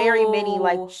seen very many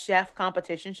like chef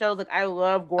competition shows. Like I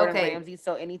love Gordon Ramsay,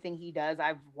 so anything he does,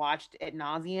 I've watched ad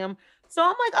nauseum. So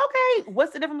I'm like, okay,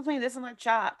 what's the difference between this and like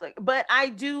Chopped? Like, but I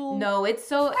do. No, I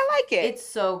like it. It's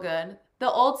so good. The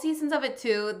old seasons of it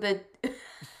too.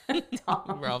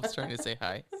 Ralph's trying to say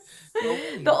hi.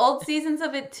 The old seasons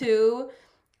of it too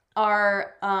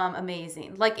are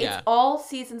amazing. Like all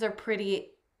seasons are pretty.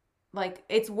 Like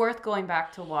it's worth going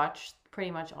back to watch. Pretty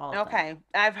much all of them.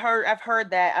 I've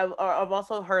heard that. I've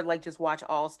also heard like just watch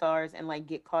All Stars and like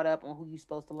get caught up on who you're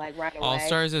supposed to like right away. All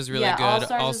Stars is really good.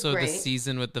 Also, the great.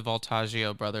 season with the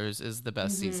Voltaggio brothers is the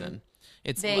best season.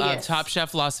 It's Top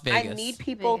Chef Las I Vegas. need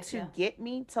people to get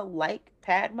me to like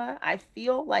Padma. I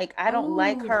feel like I don't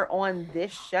like her on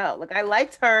this show. Like I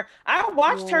liked her. I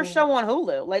watched her show on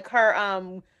Hulu, like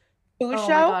her food show. My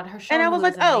God, her show and I was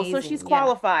like, amazing. so she's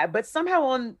qualified. Yeah. But somehow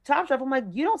on Top Chef, I'm like,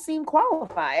 you don't seem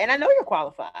qualified. And I know you're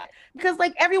qualified because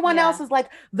like everyone else is like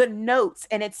the notes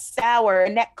and it's sour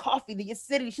and that coffee, the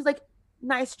acidity. She's like,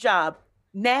 nice job.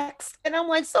 Next. And I'm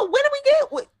like, so when do we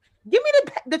get? Give me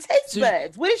the taste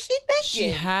buds. What is she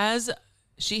thinking?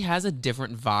 She has a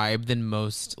different vibe than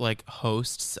most like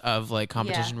hosts of like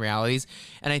competition realities,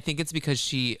 and I think it's because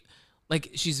she's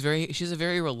a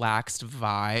very relaxed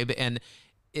vibe and.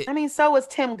 So was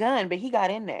Tim Gunn, but he got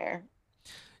in there.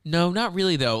 No, not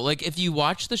really though. Like if you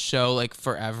watch the show like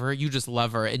forever, you just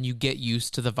love her and you get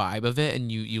used to the vibe of it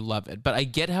and you love it. But I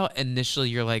get how initially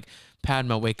you're like,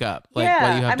 Padma, wake up. Like, what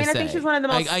do you have to say? I think she's one of the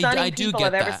most stunning people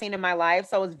I've ever seen in my life.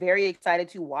 So I was very excited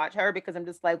to watch her because I'm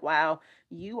just like, wow,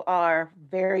 you are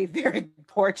very, very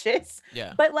gorgeous.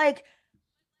 Yeah. But like,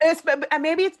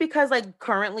 maybe it's because like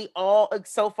currently all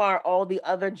the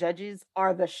other judges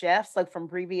are the chefs like from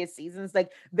previous seasons.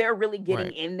 Like they're really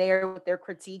getting in there with their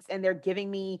critiques and they're giving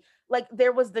me like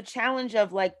there was the challenge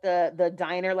of like the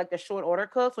diner, like the short order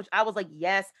cooks, which I was like,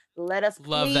 yes, let us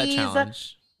love that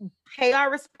challenge. Pay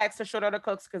our respects to short order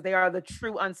cooks because they are the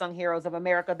true unsung heroes of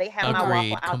America. They have my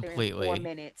waffle out there in 4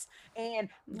 minutes, and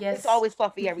it's always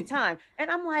fluffy every time.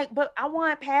 And I'm like, but I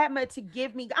want Padma to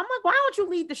give me. I'm like, why don't you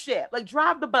lead the ship? Like,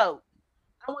 drive the boat.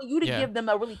 I want you to give them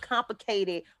a really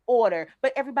complicated order,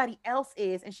 but everybody else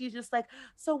is. And she's just like,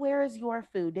 so where is your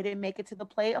food? Did it make it to the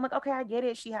plate? I'm like, okay, I get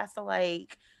it. She has to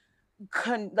like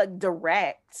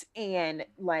direct and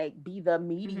like be the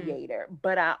mediator,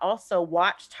 but I also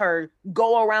watched her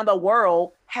go around the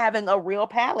world having a real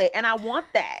palate, and I want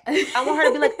that. I want her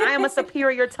to be like, I am a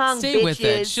superior tongue. Stay bitches. with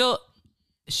it.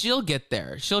 She'll get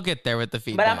there. She'll get there with the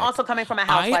feedback. But I'm also coming from a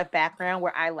housewife background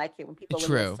where I like it when people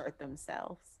really assert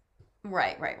themselves.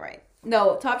 Right.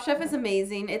 No, Top Chef is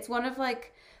amazing. It's one of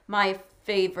like my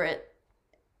favorite.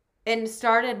 And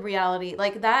started reality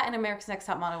like that and America's Next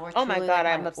Top Model were oh my God,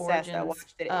 I'm obsessed. I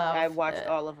watched it. I watched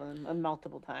all of them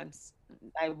multiple times.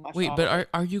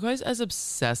 Are you guys as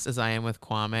obsessed as I am with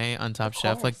Kwame on Top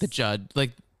Chef? Like the judge, like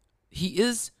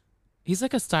he's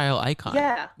like a style icon.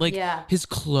 Yeah. Like his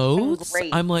clothes.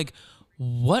 I'm like,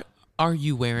 what are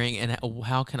you wearing and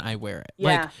how can I wear it?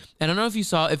 Yeah. Like, I don't know if you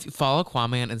follow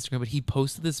Kwame on Instagram, but he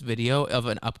posted this video of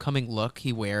an upcoming look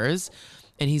he wears,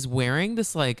 and he's wearing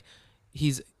this like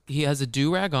he has a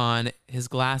do-rag on, his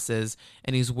glasses,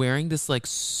 and he's wearing this like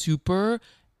super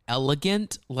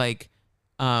elegant, like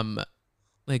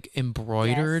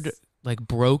embroidered, like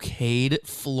brocade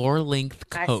floor-length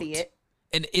coat. I see it.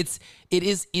 And it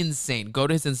is insane. Go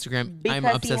to his Instagram. I'm Because he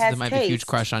obsessed with has him. I have a huge taste,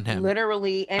 crush on him.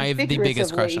 literally and I have the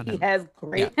biggest crush on figuratively. him. He has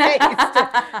great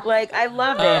Yeah. taste. Like, I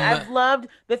love it. I've loved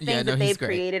the things Yeah, no, that he's they've great.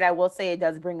 created. I will say it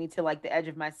does bring me to like the edge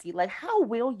of my seat. Like, how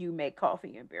will you make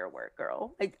coffee and beer work,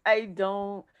 girl? Like, I am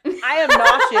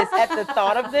nauseous at the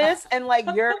thought of this. And like,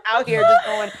 you're out here just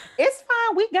going, it's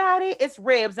fine, we got it. It's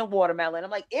ribs and watermelon.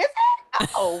 I'm like, is it?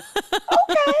 Oh,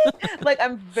 okay. Like,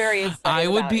 I'm very excited. I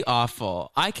would about be it.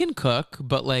 awful. I can cook,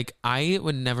 but like I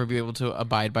would never be able to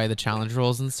abide by the challenge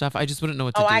rules and stuff. I just wouldn't know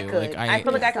what to Oh, do. I could. Like I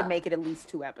feel like I could Yeah. make it at least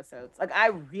 2 episodes. Like, I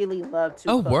really love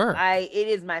to Oh, cook. work. It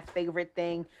is my favorite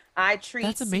thing. I treat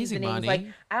That's amazing, seasonings Monty. like,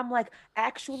 I'm like,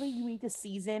 actually, you need to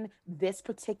season this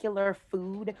particular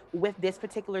food with this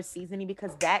particular seasoning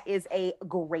because that is a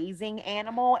grazing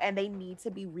animal and they need to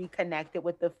be reconnected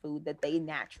with the food that they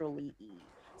naturally eat.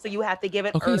 So you have to give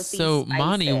it Okay, earthy so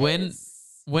Monty, when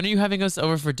spices. are you having us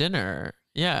over for dinner?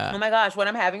 Yeah. Oh my gosh, what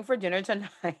I'm having for dinner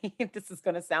tonight, this is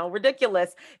going to sound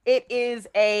ridiculous. It is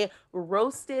a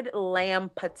roasted lamb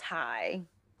patai.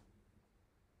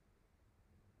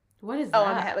 What is Oh,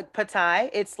 that? I'm having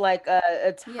patai. It's like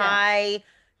a Thai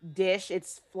dish.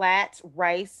 It's flat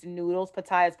rice noodles.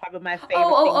 Patai is probably my favorite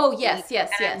Oh, thing to yes, eat. yes,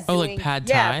 And I'm yes. Oh, like doing- pad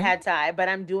Yeah, thai? pad thai, but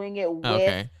I'm doing it with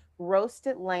Okay.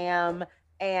 roasted lamb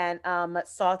and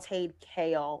sauteed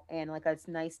kale and like a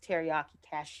nice teriyaki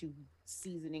cashew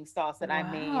seasoning sauce that I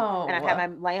made. And I've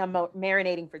had my lamb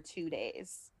marinating for 2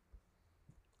 days.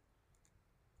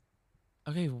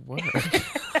 Okay, work. Listen,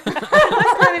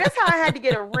 honey, that's how I had to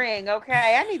get a ring,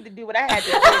 okay? I need to do what I had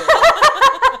to do.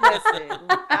 Listen,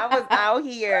 I was out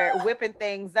here whipping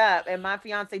things up, and my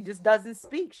fiance just doesn't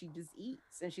speak. She just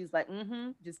eats, and she's like,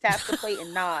 just taps the plate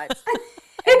and nods.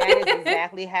 And that is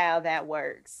exactly how that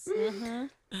works.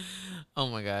 Oh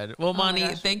my god. Well, my Monty,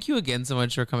 gosh. thank you again so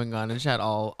much for coming on and chat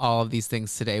all of these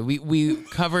things today. We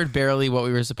covered barely what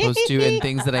we were supposed to and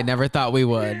things that I never thought we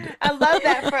would. I love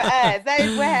that for us. That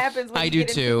is what happens when I you do get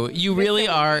into too. You this really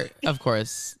thing. are, of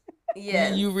course.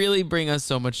 Yes. You really bring us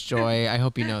so much joy. I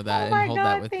hope you know that Oh and my hold God,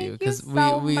 that with thank you you because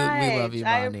so we love much. you,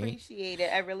 I Monty. appreciate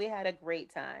it. I really had a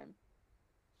great time.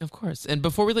 Of course. And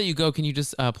before we let you go, can you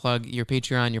just plug your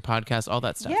Patreon, your podcast, all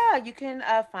that stuff? Yeah, you can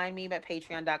find me at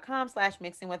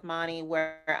patreon.com/mixingwithmonty,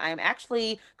 where I'm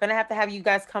actually going to have you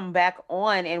guys come back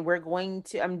on, and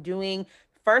I'm doing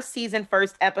first season,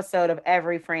 first episode of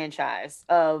every franchise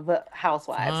of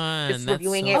Housewives. Fun. Just That's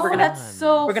reviewing so it. Oh, that's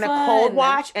so We're gonna fun. cold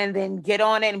watch and then get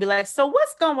on it and be like, so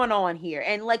what's going on here?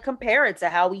 And like compare it to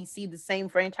how we see the same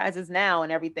franchises now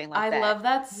and everything like that. I love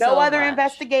that No so other much.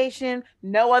 investigation,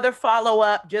 no other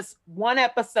follow-up, just one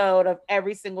episode of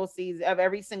every single season of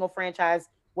every single franchise,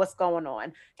 what's going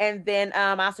on. And then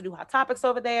I also do hot topics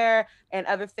over there and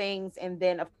other things. And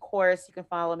then of course you can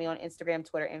follow me on Instagram,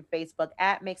 Twitter, and Facebook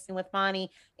at Mixing with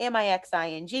Monty,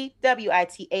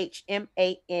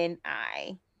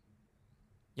 MIXINGWITHMANI.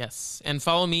 Yes. And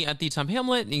follow me at the Tom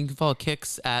Hamlet. And you can follow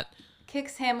Kix at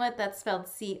Kix Hamlet, that's spelled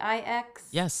CIX.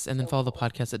 yes. And then follow the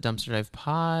podcast at Dumpster Dive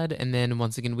Pod. And then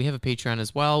once again, we have a Patreon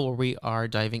as well where we are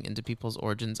diving into people's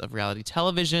origins of reality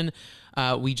television.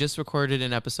 We just recorded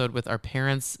an episode with our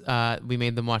parents. We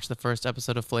made them watch the first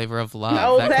episode of Flavor of Love.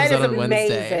 Oh, that comes is out on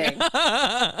Wednesday.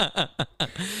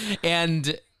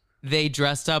 And they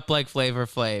dressed up like Flavor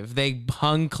Flav. They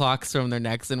hung clocks from their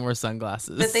necks and wore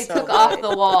sunglasses. That they So took good. off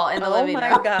the wall in the Oh living my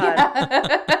room.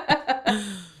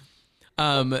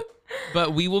 God.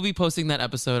 But we will be posting that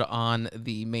episode on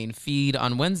the main feed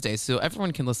on Wednesday, so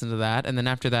everyone can listen to that. And then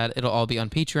after that, it'll all be on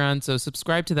Patreon. So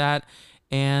subscribe to that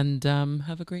and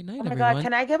have a great night, Oh my everyone. God,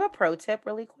 can I give a pro tip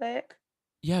really quick?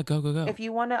 Yeah, go. If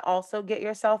you want to also get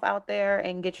yourself out there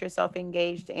and get yourself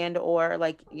engaged and or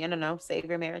like, you don't know, save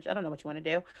your marriage. I don't know what you want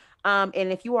to do.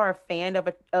 And if you are a fan of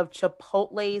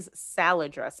Chipotle's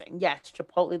salad dressing, yes,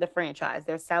 Chipotle, the franchise,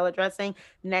 their salad dressing.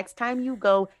 Next time you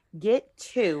go, get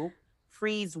 2,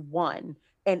 freeze 1.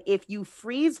 And if you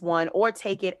freeze 1 or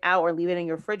take it out or leave it in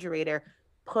your refrigerator,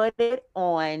 put it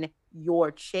on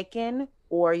your chicken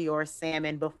or your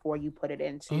salmon before you put it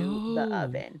into the Oh.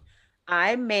 oven.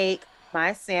 I make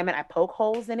my salmon, I poke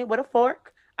holes in it with a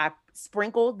fork. I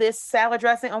sprinkle this salad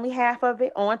dressing, only half of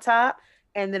it on top,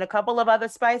 and then a couple of other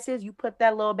spices. You put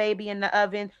that little baby in the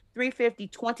oven, 350,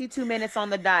 22 minutes on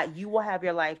the dot. You will have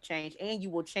your life changed and you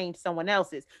will change someone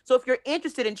else's. So if you're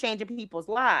interested in changing people's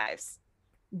lives,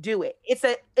 do it. It's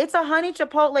a honey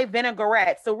chipotle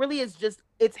vinaigrette. So really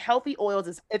it's healthy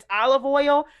oils. It's olive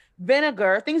oil,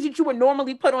 vinegar, things that you would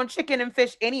normally put on chicken and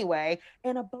fish anyway,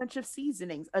 and a bunch of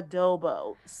seasonings,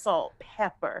 adobo, salt,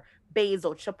 pepper,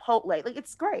 basil, chipotle. Like,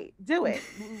 it's great. Do it.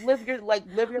 Live your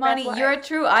Monty, best life. you're a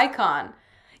true icon.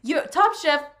 Top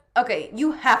Chef Okay,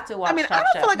 you have to watch I mean, Top I don't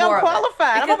Chef. feel like More I'm of it.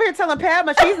 qualified. I'm over here telling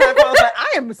Padma she's not qualified.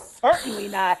 I am certainly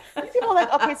not. These people are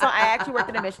like, okay, so I actually work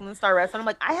in a Michelin star restaurant. I'm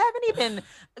like, I haven't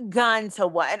even gone to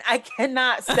one. And I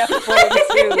cannot step foot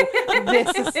into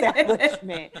this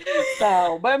establishment.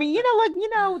 So, but I mean,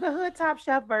 the Hood Top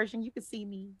Chef version, you can see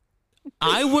me.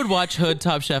 I would watch Hood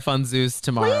Top Chef on Zeus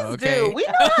tomorrow. Please Okay. do. We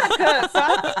know how to cook, so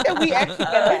I think that we actually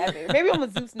gonna have it. Maybe on the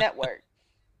Zeus Network.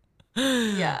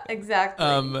 Yeah, exactly.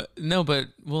 No, but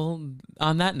well,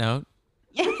 on that note,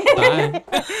 Bye.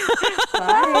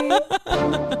 bye.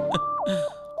 Bye.